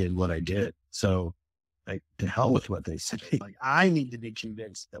why I did what I did. So like, to hell with what they say. Like, I need to be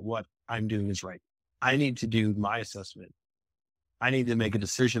convinced that what I'm doing is right. I need to do my assessment. I need to make a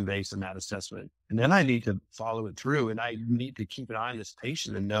decision based on that assessment. And then I need to follow it through. And I need to keep an eye on this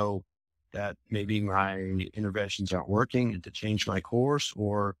patient and know that maybe my interventions aren't working and to change my course,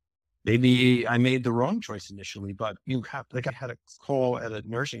 or maybe I made the wrong choice initially. But like I had a call at a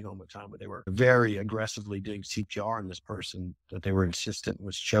nursing home one time where they were very aggressively doing CPR on this person that they were insistent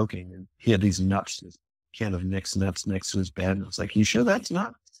was choking. And he had these nuts, this can of mixed nuts next to his bed. And I was like, you sure that's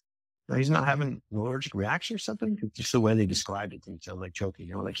not? He's not having an allergic reaction or something? Just the way they described it, things sound like choking.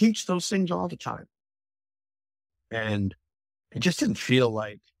 You know, like he eats those things all the time. And it just didn't feel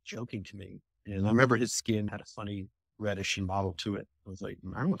like joking to me. And I remember his skin had a funny reddish mottle to it. I was like,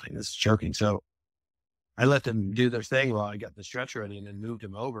 I don't think this is choking. So I let them do their thing while I got the stretcher ready and then moved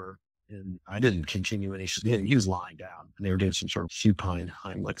him over. And I didn't continue any, he was lying down and they were doing some sort of supine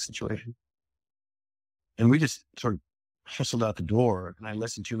Heimlich situation. And we just sort of hustled out the door and I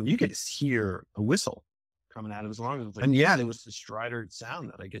listened to him. You could hear a whistle coming out of his lungs. And yeah, there was this strident sound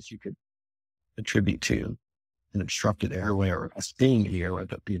that I guess you could attribute to an obstructed airway or a stinging airway,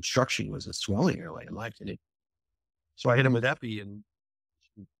 but the obstruction was a swelling airway in my opinion. So I hit him with epi and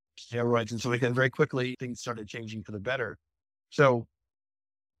steroids. And so again, very quickly, things started changing for the better. So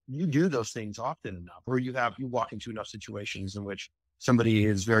you do those things often enough, or you walk into enough situations in which somebody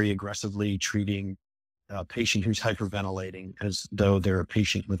is very aggressively treating a patient who's hyperventilating as though they're a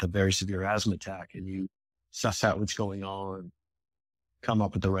patient with a very severe asthma attack, and you suss out what's going on, come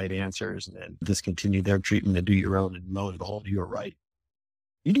up with the right answers, and then discontinue their treatment and do your own, and lo and behold, you're right.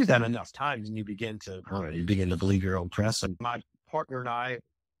 You do that enough times and you begin to believe your own press. And my partner and I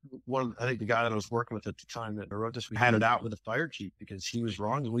think the guy that I was working with at the time that I wrote this, we had it out with the fire chief because he was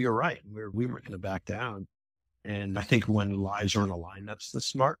wrong and we were right. And we weren't going to back down. And I think when lives are in a line, that's the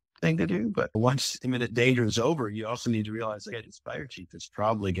smart thing to do. But once imminent danger is over, you also need to realize that his fire chief is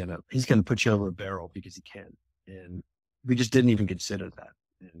probably he's going to put you over a barrel because he can. And we just didn't even consider that.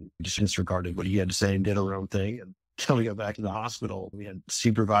 And we just disregarded what he had to say and did our own thing. And until we got back to the hospital, we had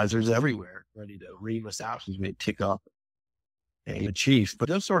supervisors everywhere ready to ream us out as we tick up the chief. But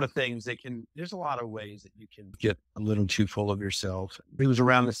those sort of things, there's a lot of ways that you can get a little too full of yourself. It was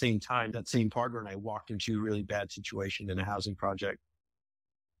around the same time that same partner and I walked into a really bad situation in a housing project,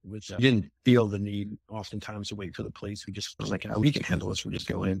 which didn't feel the need oftentimes to wait for the police. We just was like, oh, we can handle this. We just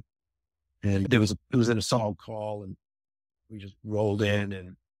go in. And it was an assault call and we just rolled in.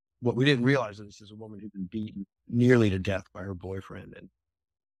 And what we didn't realize is this is a woman who'd been beaten nearly to death by her boyfriend. And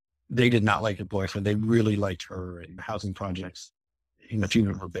they did not like the boyfriend. They really liked her. And housing projects, if you've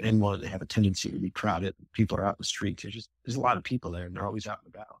ever been in one, they have a tendency to be crowded. People are out in the streets. There's a lot of people there and they're always out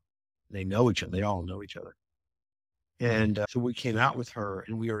and about. They know each other. They all know each other. And so we came out with her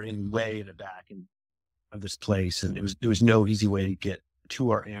and we were way in the back of this place. And there was no easy way to get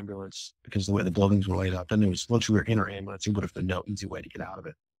to our ambulance because the way the buildings were laid out. Then once we were in our ambulance, there would have been no easy way to get out of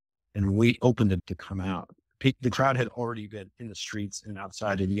it. And when we opened it to come out, the crowd had already been in the streets and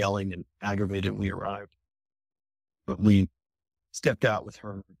outside and yelling and aggravated when we arrived. But we stepped out with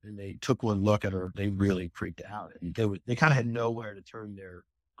her and they took one look at her. They really freaked out. And they kind of had nowhere to turn their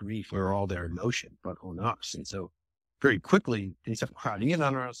grief or all their emotion but on us. And so very quickly, they started crowding in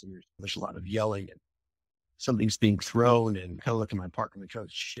on us and there's a lot of yelling and something's being thrown. And kind of look at my partner and go,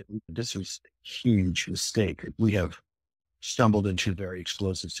 shit, this was a huge mistake. We have stumbled into a very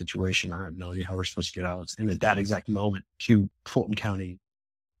explosive situation. I had no idea how we're supposed to get out. And at that exact moment, two Fulton County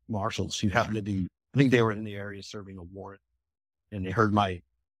marshals who happened to be, I think they were in the area serving a warrant, and they heard my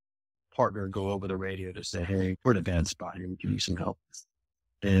partner go over the radio to say, "Hey, we're in a bad spot here. We can use some help."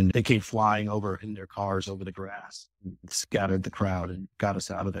 And they came flying over in their cars over the grass, and scattered the crowd and got us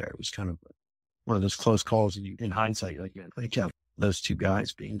out of there. It was kind of one of those close calls. And in hindsight, like, man, thank you, those two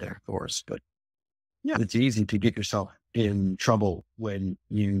guys being there for us. But yeah, it's easy to get yourself in trouble when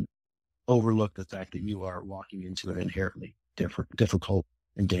you overlook the fact that you are walking into an inherently difficult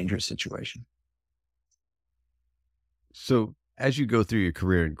and dangerous situation. So as you go through your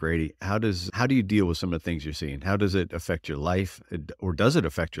career in Grady, how do you deal with some of the things you're seeing? How does it affect your life, or does it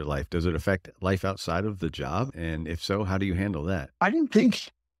affect your life? Does it affect life outside of the job? And if so, how do you handle that? I didn't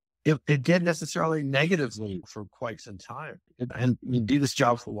think it did necessarily negatively for quite some time. And you do this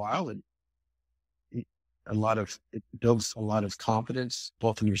job for a while, and it builds a lot of confidence,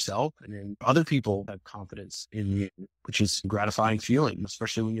 both in yourself and in other people have confidence in you, which is a gratifying feeling,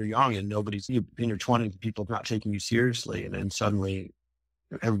 especially when you're young and in your 20s, people not taking you seriously. And then suddenly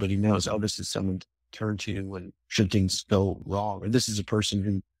everybody knows, oh, this is someone to turn to when should things go wrong. Or this is a person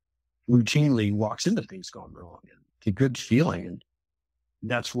who routinely walks into things going wrong. And it's a good feeling. And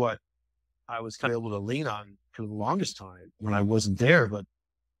that's what I was kind of able to lean on for the longest time when I wasn't there. But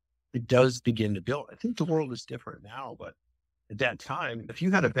it does begin to build. I think the world is different now, but at that time, if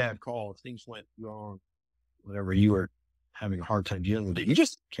you had a bad call, if things went wrong, whatever, you were having a hard time dealing with it, you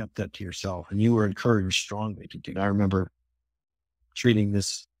just kept that to yourself, and you were encouraged strongly to do it. I remember treating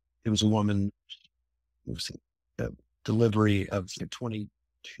this, it was a woman, it was a delivery of a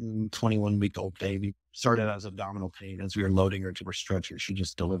 22, 21-week-old baby. Started as abdominal pain. As we were loading her to her stretcher, she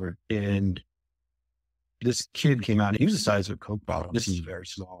just delivered. And this kid came out, he was the size of a Coke bottle. This is very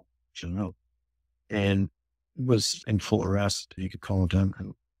small. And was in full arrest. You could call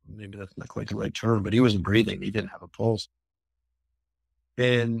him, maybe that's not quite the right term, but he wasn't breathing. He didn't have a pulse.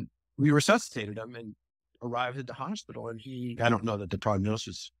 And we resuscitated him and arrived at the hospital. And I don't know that the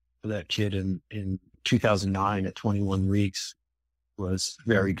prognosis for that kid in 2009 at 21 weeks was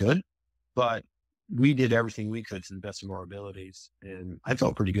very good, but we did everything we could to the best of our abilities. And I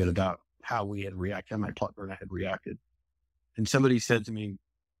felt pretty good about how we had reacted. My partner and I had reacted. And somebody said to me,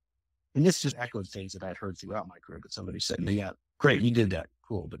 and this just echoed things that I'd heard throughout my career, but somebody said to me, "Yeah, great, you did that.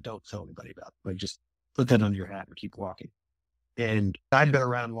 Cool, but don't tell anybody about it. Like, just put that under your hat and keep walking." And I'd been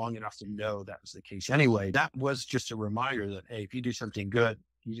around long enough to know that was the case anyway. That was just a reminder that, hey, if you do something good,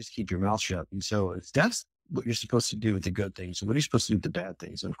 you just keep your mouth shut. And so that's what you're supposed to do with the good things. And what are you supposed to do with the bad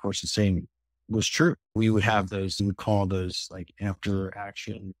things? And of course, the same was true. We would have those, we would call those like after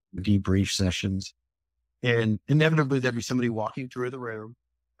action debrief sessions. And inevitably there'd be somebody walking through the room.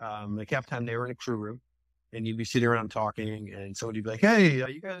 Like half the time they were in a crew room, and you'd be sitting around talking, and somebody would be like, "Hey,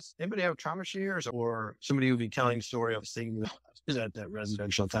 you guys, anybody have trauma shears?" Or somebody would be telling a story of seeing that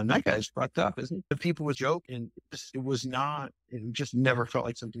residential time. That guy's fucked up, isn't he? The people would joke, and it just never felt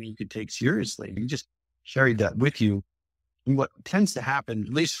like something you could take seriously. You just carried that with you. And what tends to happen, at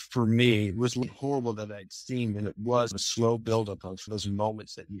least for me, it was horrible that I'd seen, and it was a slow buildup of those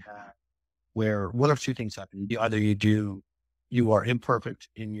moments that you had where one of two things happen. Either you are imperfect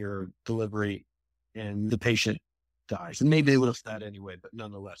in your delivery and the patient dies. And maybe they would have said that anyway, but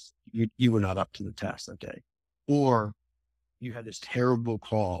nonetheless, you were not up to the task that day. Or you had this terrible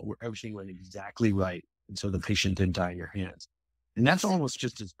call where everything went exactly right, and so the patient didn't die in your hands. And that's almost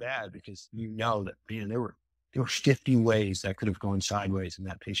just as bad, because you know that, man, there were 50 ways that could have gone sideways, and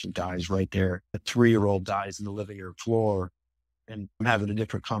that patient dies right there. A 3-year-old dies in the living room floor, and I'm having a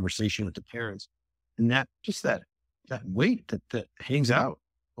different conversation with the parents. And that weight that hangs out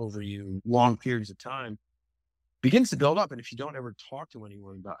over you long periods of time begins to build up. And if you don't ever talk to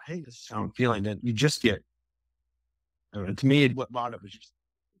anyone about, hey, this is how I'm feeling, then you just get, to me, what brought up was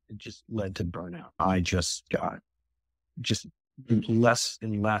it just led to burnout. I just got less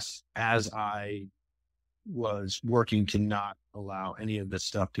and less as I was working to not allow any of this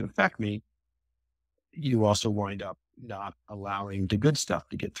stuff to affect me. You also wind up not allowing the good stuff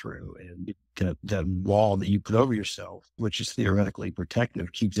to get through, and that wall that you put over yourself, which is theoretically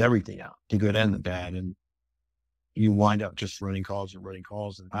protective, keeps everything out, the good and the bad. And you wind up just running calls.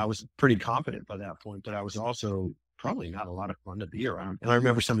 And I was pretty confident by that point, but I was also probably not a lot of fun to be around. And I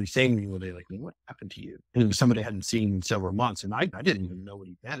remember somebody saying to me one day, like, "What happened to you?" And it was somebody I hadn't seen in several months. And I didn't even know what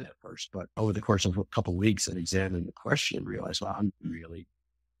he meant at first, but over the course of a couple of weeks and examining the question, and realized, well, I'm really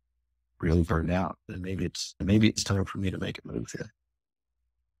burned out, and maybe it's time for me to make a move here.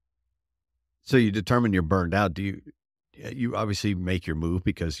 So you determine you're burned out. You obviously make your move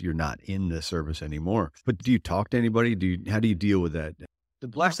because you're not in the service anymore. But do you talk to anybody? How do you deal with that? The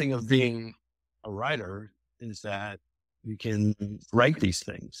blessing of being a writer is that you can write these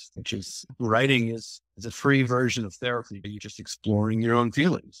things, which is writing is a free version of therapy. You're just exploring your own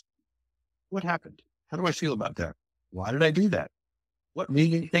feelings. What happened? How do I feel about that? Why did I do that? What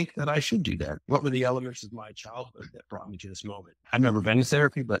made me think that I should do that? What were the elements of my childhood that brought me to this moment? I've never been to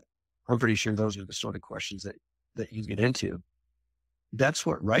therapy, but I'm pretty sure those are the sort of questions that you get into. That's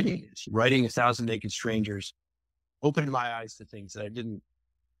what writing is. Writing 1,000 Naked Strangers opened my eyes to things that I didn't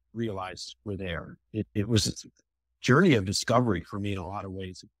realize were there. It was a journey of discovery for me in a lot of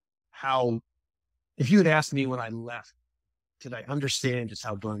ways. If you had asked me when I left, did I understand just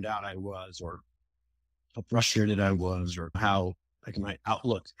how burned out I was, or how frustrated I was, or how my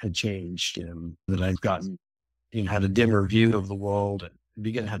outlook had changed, that I've gotten, had a dimmer view of the world and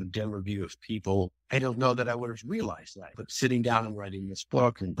began to have a dimmer view of people, I don't know that I would have realized that. But sitting down and writing this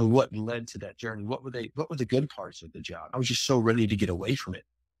book and what led to that journey, what were the good parts of the job? I was just so ready to get away from it.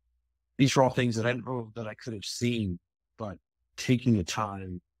 These are all things that I don't know that I could have seen, but taking the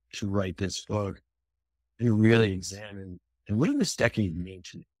time to write this book and really examine, and what did this decade mean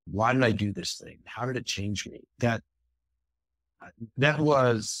to me? Why did I do this thing? How did it change me? That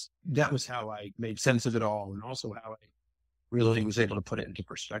was how I made sense of it all, and also how I really was able to put it into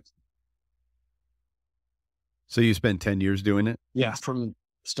perspective. So you spent 10 years doing it? Yeah, from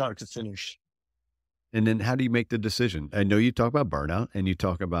start to finish. And then how do you make the decision? I know you talk about burnout and you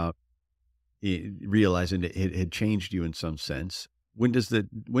talk about realizing that it had changed you in some sense. When does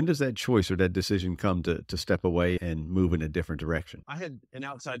that choice or that decision come to step away and move in a different direction? I had an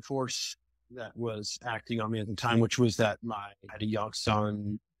outside force that was acting on me at the time, which was that I had a young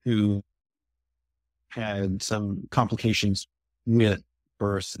son who had some complications with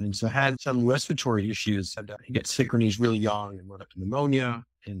birth. And so had some respiratory issues. He got sick when he was really young and went up to pneumonia,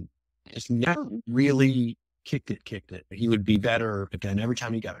 and just never really kicked it. He would be better, but then every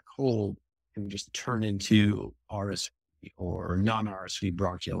time he got a cold, it would just turn into RSV or non-RSV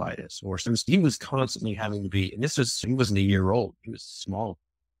bronchiolitis, or since he was constantly having to be, and he wasn't a year old, he was small.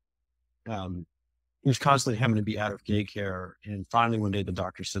 He was constantly having to be out of daycare. And finally, one day, the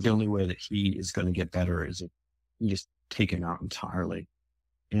doctor said the only way that he is going to get better is if you just take him out entirely.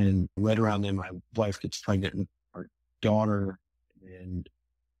 And right around then, my wife gets pregnant with our daughter. And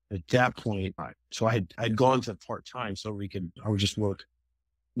at that point, so I'd gone to part-time so I would just work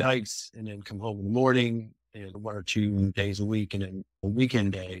nights and then come home in the morning, and 1 or 2 days a week, and then a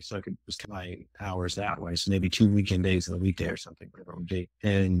weekend day. So I could just count my hours that way. So maybe 2 weekend days in a weekday or something, whatever it would be.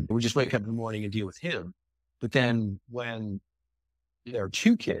 And we just wake up in the morning and deal with him. But then when there are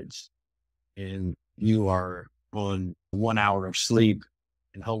 2 kids and you are on 1 hour of sleep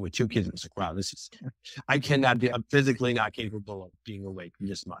and home with 2 kids, it's like, wow, I'm physically not capable of being awake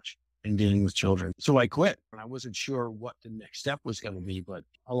this much and dealing with children. So I quit. And I wasn't sure what the next step was going to be, but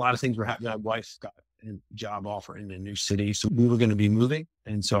a lot of things were happening. My wife got a job offer in a new city, so we were going to be moving.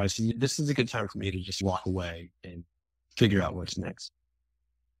 And so I said, this is a good time for me to just walk away and figure out what's next.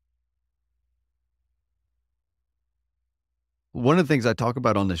 One of the things I talk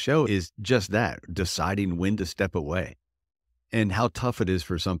about on the show is just that, deciding when to step away, and how tough it is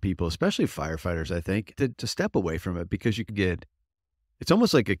for some people, especially firefighters, I think, to step away from it, because it's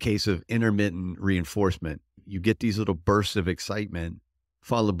almost like a case of intermittent reinforcement. You get these little bursts of excitement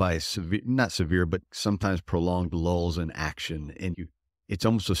followed by not severe, but sometimes prolonged lulls in action. And it's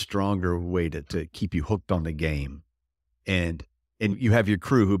almost a stronger way to keep you hooked on the game. And you have your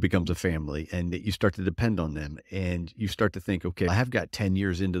crew who becomes a family, and you start to depend on them, and you start to think, okay, I have got 10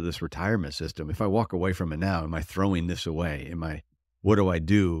 years into this retirement system. If I walk away from it now, am I throwing this away? What do I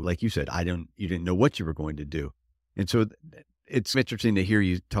do? Like you said, you didn't know what you were going to do. And so it's interesting to hear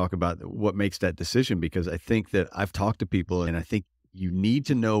you talk about what makes that decision, because I think that I've talked to people, and I think you need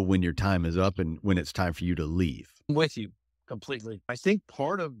to know when your time is up and when it's time for you to leave. I'm with you completely. I think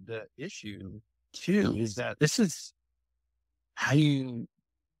part of the issue too is that this is how you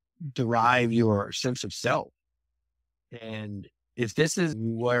derive your sense of self. And if this is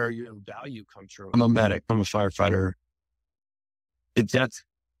where your value comes from, I'm a medic, I'm a firefighter. If that's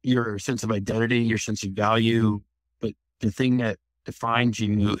your sense of identity, your sense of value, but the thing that defines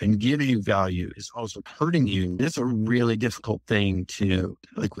you and gives you value is also hurting you. It's a really difficult thing to,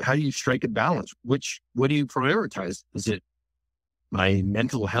 how do you strike a balance? What do you prioritize? Is it my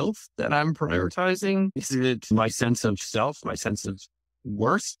mental health that I'm prioritizing? Is it my sense of self, my sense of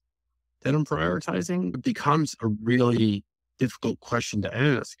worth that I'm prioritizing? It becomes a really difficult question to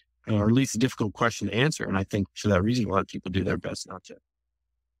ask, or at least a difficult question to answer. And I think for that reason, a lot of people do their best not to.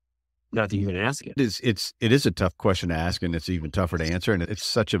 not to even ask it. It is a tough question to ask, and it's even tougher to answer. And it's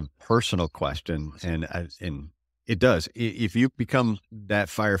such a personal question. And it does. If you become that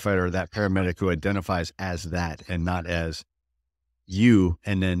firefighter or that paramedic who identifies as that and not as you,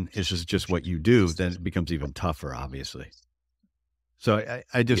 and then it's just what you do, then it becomes even tougher, obviously. So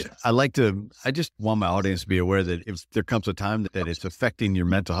I just want my audience to be aware that if there comes a time that it's affecting your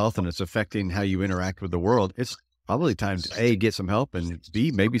mental health and it's affecting how you interact with the world, it's probably time to A, get some help, and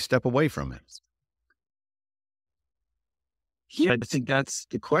B, maybe step away from it. Yeah, I think that's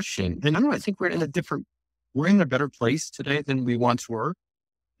the question. And I don't know, I think we're in a better place today than we once were.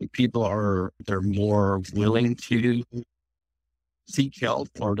 They're more willing to seek help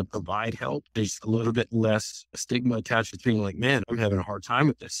or to provide help. There's a little bit less stigma attached to being like, man, I'm having a hard time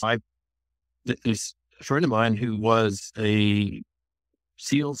with this. There's a friend of mine who was a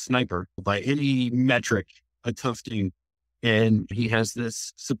SEAL sniper by any metric, a tough dude. And he has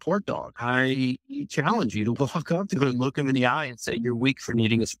this support dog. I challenge you to walk up to him and look him in the eye and say, you're weak for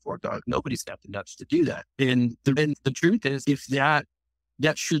needing a support dog. Nobody's got the nuts to do that. And the truth is, if that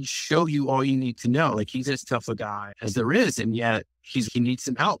should show you all you need to know. Like, he's as tough a guy as there is, and yet he needs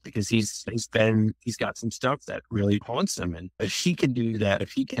some help because he's got some stuff that really haunts him. And if he can do that,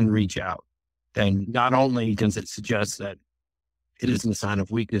 if he can reach out, then not only does it suggest that it isn't a sign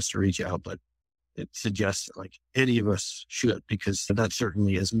of weakness to reach out, but it suggests that, like, any of us should, because that's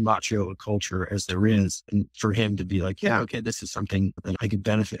certainly as macho a culture as there is. And for him to be like, yeah, okay, this is something that I could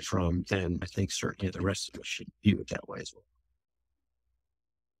benefit from, then I think certainly the rest of us should view it that way as well.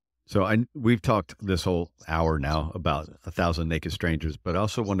 So we've talked this whole hour now about 1,000 Naked Strangers, but I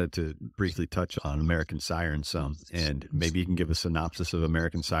also wanted to briefly touch on American Sirens some, and maybe you can give a synopsis of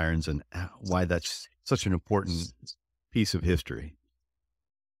American Sirens and why that's such an important piece of history.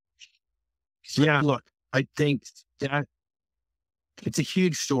 Yeah, look, I think that it's a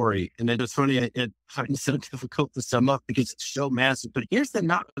huge story, and it's funny. It's so difficult to sum up because it's so massive. But here's the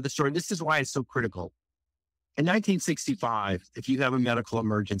knot of the story. This is why it's so critical. In 1965, if you have a medical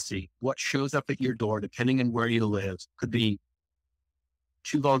emergency, what shows up at your door, depending on where you live, could be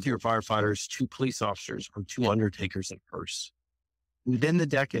 2 volunteer firefighters, 2 police officers, or 2 undertakers and a hearse. Within the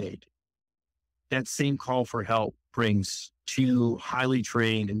decade, that same call for help brings 2 highly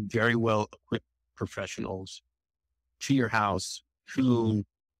trained and very well equipped professionals to your house who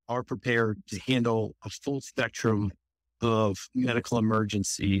are prepared to handle a full spectrum of medical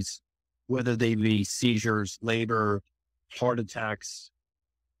emergencies, whether they be seizures, labor, heart attacks,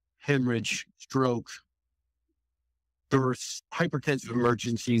 hemorrhage, stroke, births, hypertensive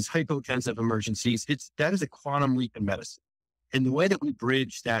emergencies, hypotensive emergencies. That is a quantum leap in medicine. And the way that we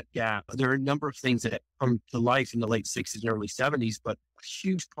bridge that gap, there are a number of things that come to life in the late 60s and early 70s, but a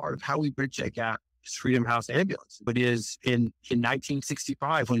huge part of how we bridge that gap is Freedom House Ambulance. It is in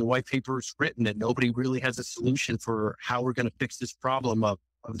 1965, when the white paper was written, that nobody really has a solution for how we're going to fix this problem of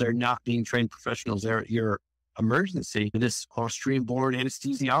there not being trained professionals there at your emergency. This Austrian-born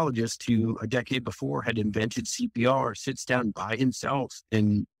anesthesiologist who a decade before had invented CPR sits down by himself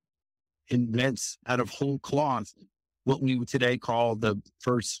and invents out of whole cloth what we would today call the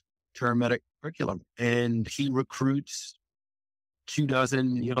first paramedic curriculum. And he recruits 24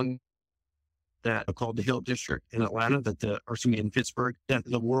 young that are called the Hill District in Atlanta, in Pittsburgh, that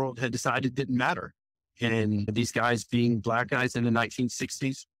the world had decided didn't matter. And these guys, being Black guys in the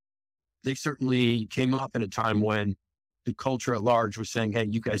 1960s, they certainly came up in a time when the culture at large was saying, hey,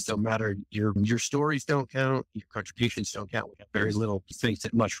 you guys don't matter. Your stories don't count. Your contributions don't count. We have very little faith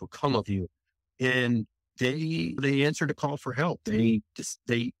that much will come of you. And they answered a call for help. They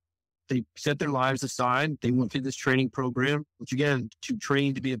set their lives aside. They went through this training program, which, again, to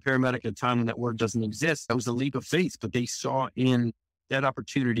train to be a paramedic at a time when that word doesn't exist, that was a leap of faith. But they saw in that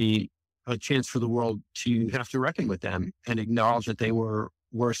opportunity a chance for the world to have to reckon with them and acknowledge that they were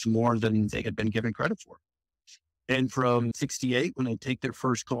worth more than they had been given credit for. And from 68, when they take their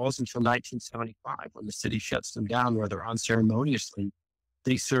first calls, until 1975, when the city shuts them down rather unceremoniously,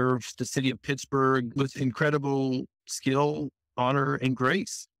 they served the city of Pittsburgh with incredible skill, honor, and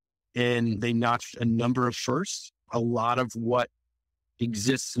grace. And they notched a number of firsts. A lot of what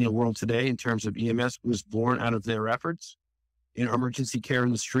exists in the world today in terms of EMS was born out of their efforts. In Emergency Care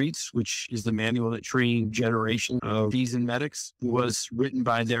in the Streets, which is the manual that trained generation of seasoned medics, was written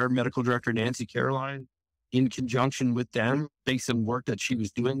by their medical director, Nancy Caroline, in conjunction with them, based on work that she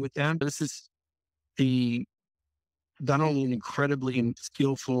was doing with them. This is not only an incredibly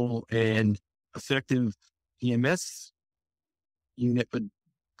skillful and effective EMS unit, but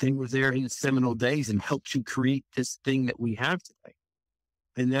they were there in the seminal days and helped to create this thing that we have today.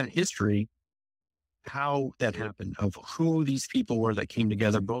 And that history how that happened, of who these people were that came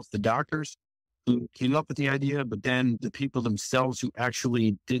together, both the doctors who came up with the idea, but then the people themselves who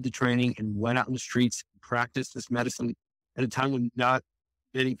actually did the training and went out in the streets, practiced this medicine at a time when not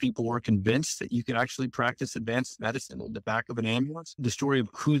many people were convinced that you could actually practice advanced medicine in the back of an ambulance. The story of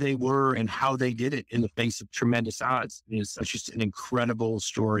who they were and how they did it in the face of tremendous odds is just an incredible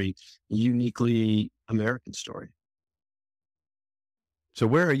story, uniquely American story. So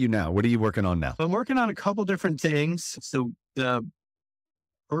where are you now? What are you working on now? I'm working on a couple different things. So the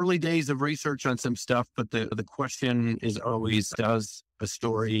early days of research on some stuff, but the question is always,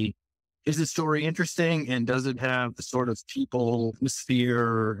 is the story interesting, and does it have the sort of people,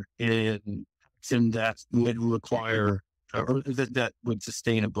 atmosphere, and action that would require, or that would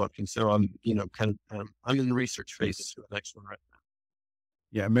sustain a book? And so I'm in the research phase for the next one right now.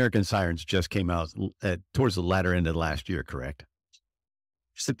 Yeah, American Sirens just came out towards the latter end of last year, correct?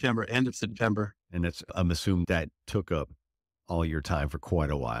 End of September. And I'm assuming that took up all your time for quite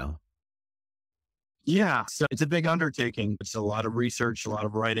a while. Yeah. So it's a big undertaking. It's a lot of research, a lot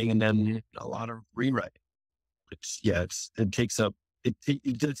of writing, and then a lot of rewriting. It's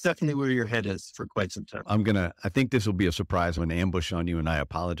definitely where your head is for quite some time. I think this will be a surprise when ambush on you, and I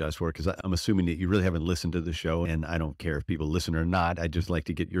apologize for it, because I'm assuming that you really haven't listened to the show, and I don't care if people listen or not. I just like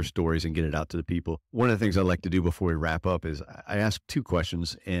to get your stories and get it out to the people. One of the things I like to do before we wrap up is I ask two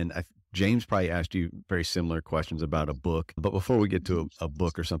questions, and James probably asked you very similar questions about a book. But before we get to a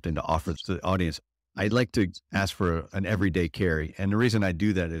book or something to offer to the audience, I'd like to ask for an everyday carry. And the reason I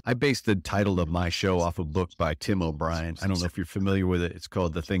do that is I based the title of my show off a book by Tim O'Brien. I don't know if you're familiar with it. It's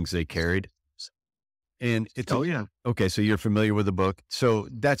called The Things They Carried. And it's, yeah. Okay. So you're familiar with the book. So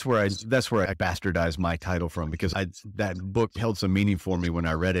that's where I bastardized my title from, because that book held some meaning for me when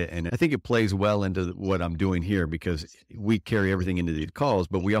I read it. And I think it plays well into what I'm doing here, because we carry everything into the calls,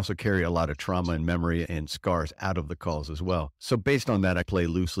 but we also carry a lot of trauma and memory and scars out of the calls as well. So based on that, I play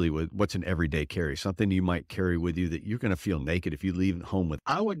loosely with what's an everyday carry, something you might carry with you that you're going to feel naked if you leave home with.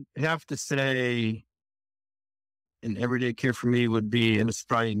 I would have to say an everyday care for me would be, and it's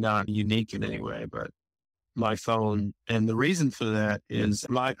probably not unique in any way, but my phone. And the reason for that is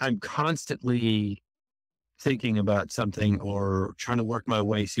I'm constantly thinking about something or trying to work my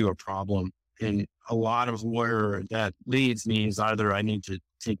way through a problem. And a lot of where that leads me is either I need to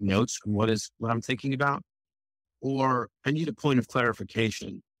take notes on what I'm thinking about, or I need a point of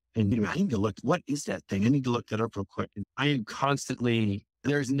clarification. And I need to look, what is that thing? I need to look that up real quick. And I am constantly,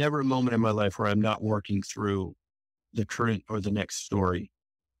 there's never a moment in my life where I'm not working through the current or the next story.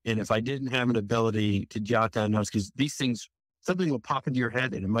 And if I didn't have an ability to jot down notes, because these things, something will pop into your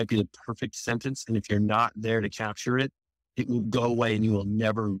head and it might be the perfect sentence. And if you're not there to capture it, it will go away and you will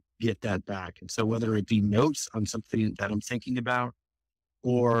never get that back. And so whether it be notes on something that I'm thinking about,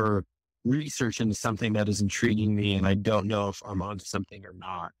 or research into something that is intriguing me and I don't know if I'm onto something or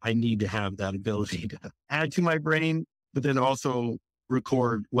not, I need to have that ability to add to my brain, but then also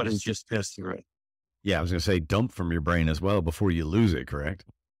record what has just passed through it. Yeah, I was going to say dump from your brain as well before you lose it, correct?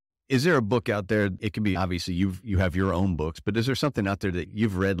 Is there a book out there? It can be, obviously you have your own books, but is there something out there that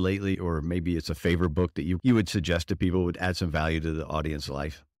you've read lately, or maybe it's a favorite book that you would suggest to people, would add some value to the audience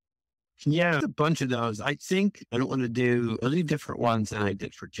life? Yeah, a bunch of those. I think I'll do different ones than I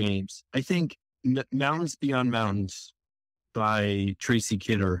did for James. I think Mountains Beyond Mountains by Tracy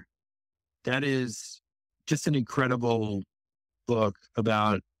Kidder. That is just an incredible book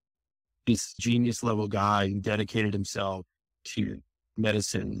about this genius level guy who dedicated himself to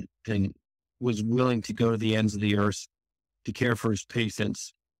medicine and was willing to go to the ends of the earth to care for his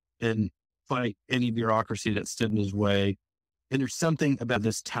patients and fight any bureaucracy that stood in his way. And there's something about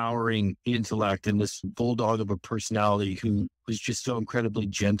this towering intellect and this bulldog of a personality who was just so incredibly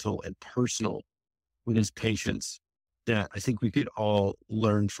gentle and personal with his patients that I think we could all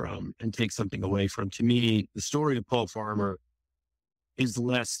learn from and take something away from. To me, the story of Paul Farmer is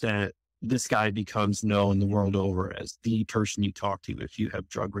less that this guy becomes known the world over as the person you talk to if you have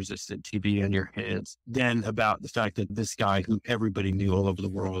drug-resistant TB on your hands, than about the fact that this guy who everybody knew all over the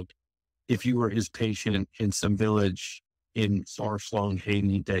world, if you were his patient in some village in far-flung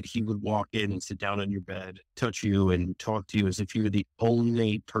Haiti, that he would walk in and sit down on your bed, touch you and talk to you as if you were the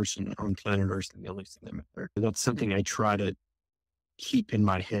only person on planet Earth and the only thing that mattered. That's something I try to keep in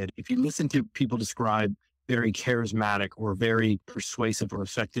my head. If you listen to people describe very charismatic or very persuasive or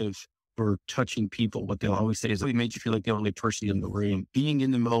effective or touching people, what they'll always say is, it made you feel like the only person in the room. Being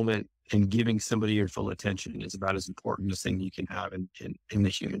in the moment and giving somebody your full attention is about as important a thing you can have in the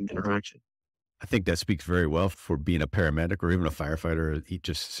human interaction. I think that speaks very well for being a paramedic or even a firefighter, or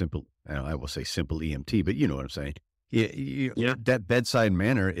just simple, I will say simple EMT, but you know what I'm saying. Yeah. That bedside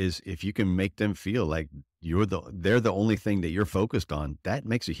manner is, if you can make them feel like they're the only thing that you're focused on, that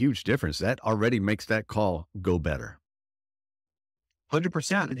makes a huge difference. That already makes that call go better.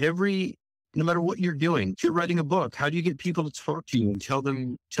 100%. No matter what you're doing, if you're writing a book, how do you get people to talk to you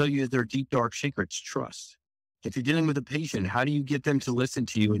and tell you their deep, dark secrets? Trust. If you're dealing with a patient, how do you get them to listen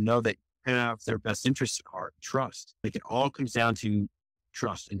to you and know that you have their best interests at heart? Trust. Like, it all comes down to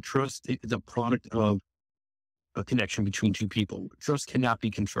trust, and trust is a product of a connection between two people. Trust cannot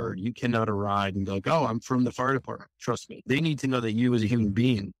be conferred. You cannot arrive and go, oh, I'm from the fire department. Trust me. They need to know that you as a human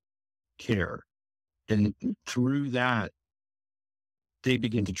being care. And through that, they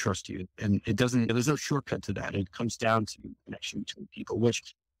begin to trust you. And there's no shortcut to that. It comes down to connection between people,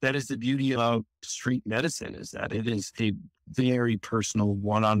 which that is the beauty of street medicine, is that it is a very personal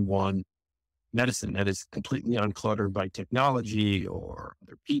one-on-one medicine that is completely uncluttered by technology or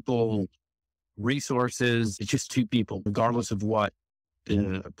other people, resources. It's just two people, regardless of what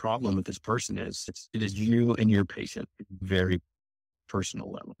the problem with this person is. It is you and your patient at a very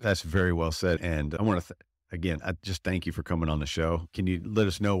personal level. That's very well said. And I want to, again, I just thank you for coming on the show. Can you let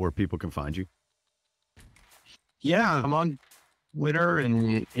us know where people can find you? Yeah, I'm on Twitter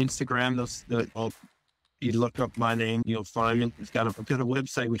and Instagram. You look up my name, you'll find me. I've got a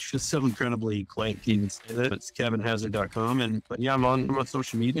website which is so incredibly quaint. You can say that. It's kevinhazard.com. But yeah, I'm on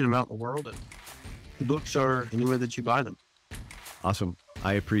social media and I'm out in the world. And the books are anywhere that you buy them. Awesome.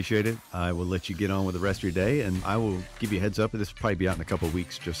 I appreciate it. I will let you get on with the rest of your day, and I will give you a heads up. This will probably be out in a couple of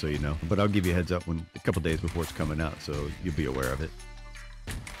weeks, just so you know. But I'll give you a heads up a couple of days before it's coming out, so you'll be aware of it.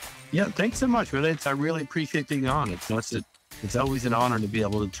 Yeah, thanks so much, man. I really appreciate being on. It's always an honor to be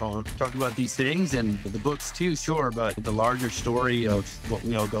able to talk about these things, and the books too, sure, but the larger story of what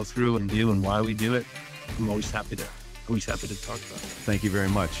we all go through and do and why we do it, I'm always happy to talk about it. Thank you very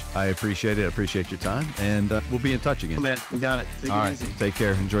much. I appreciate it. I appreciate your time, and we'll be in touch again. Oh, man, we got it. All right, easy. Take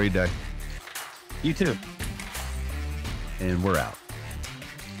care. Enjoy your day. You too. And we're out.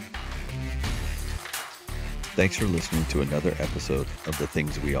 Thanks for listening to another episode of The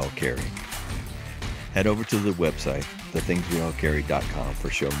Things We All Carry. Head over to the website, thethingsweallcarry.com, for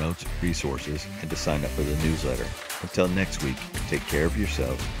show notes, resources, and to sign up for the newsletter. Until next week, take care of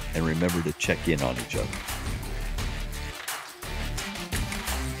yourself and remember to check in on each other.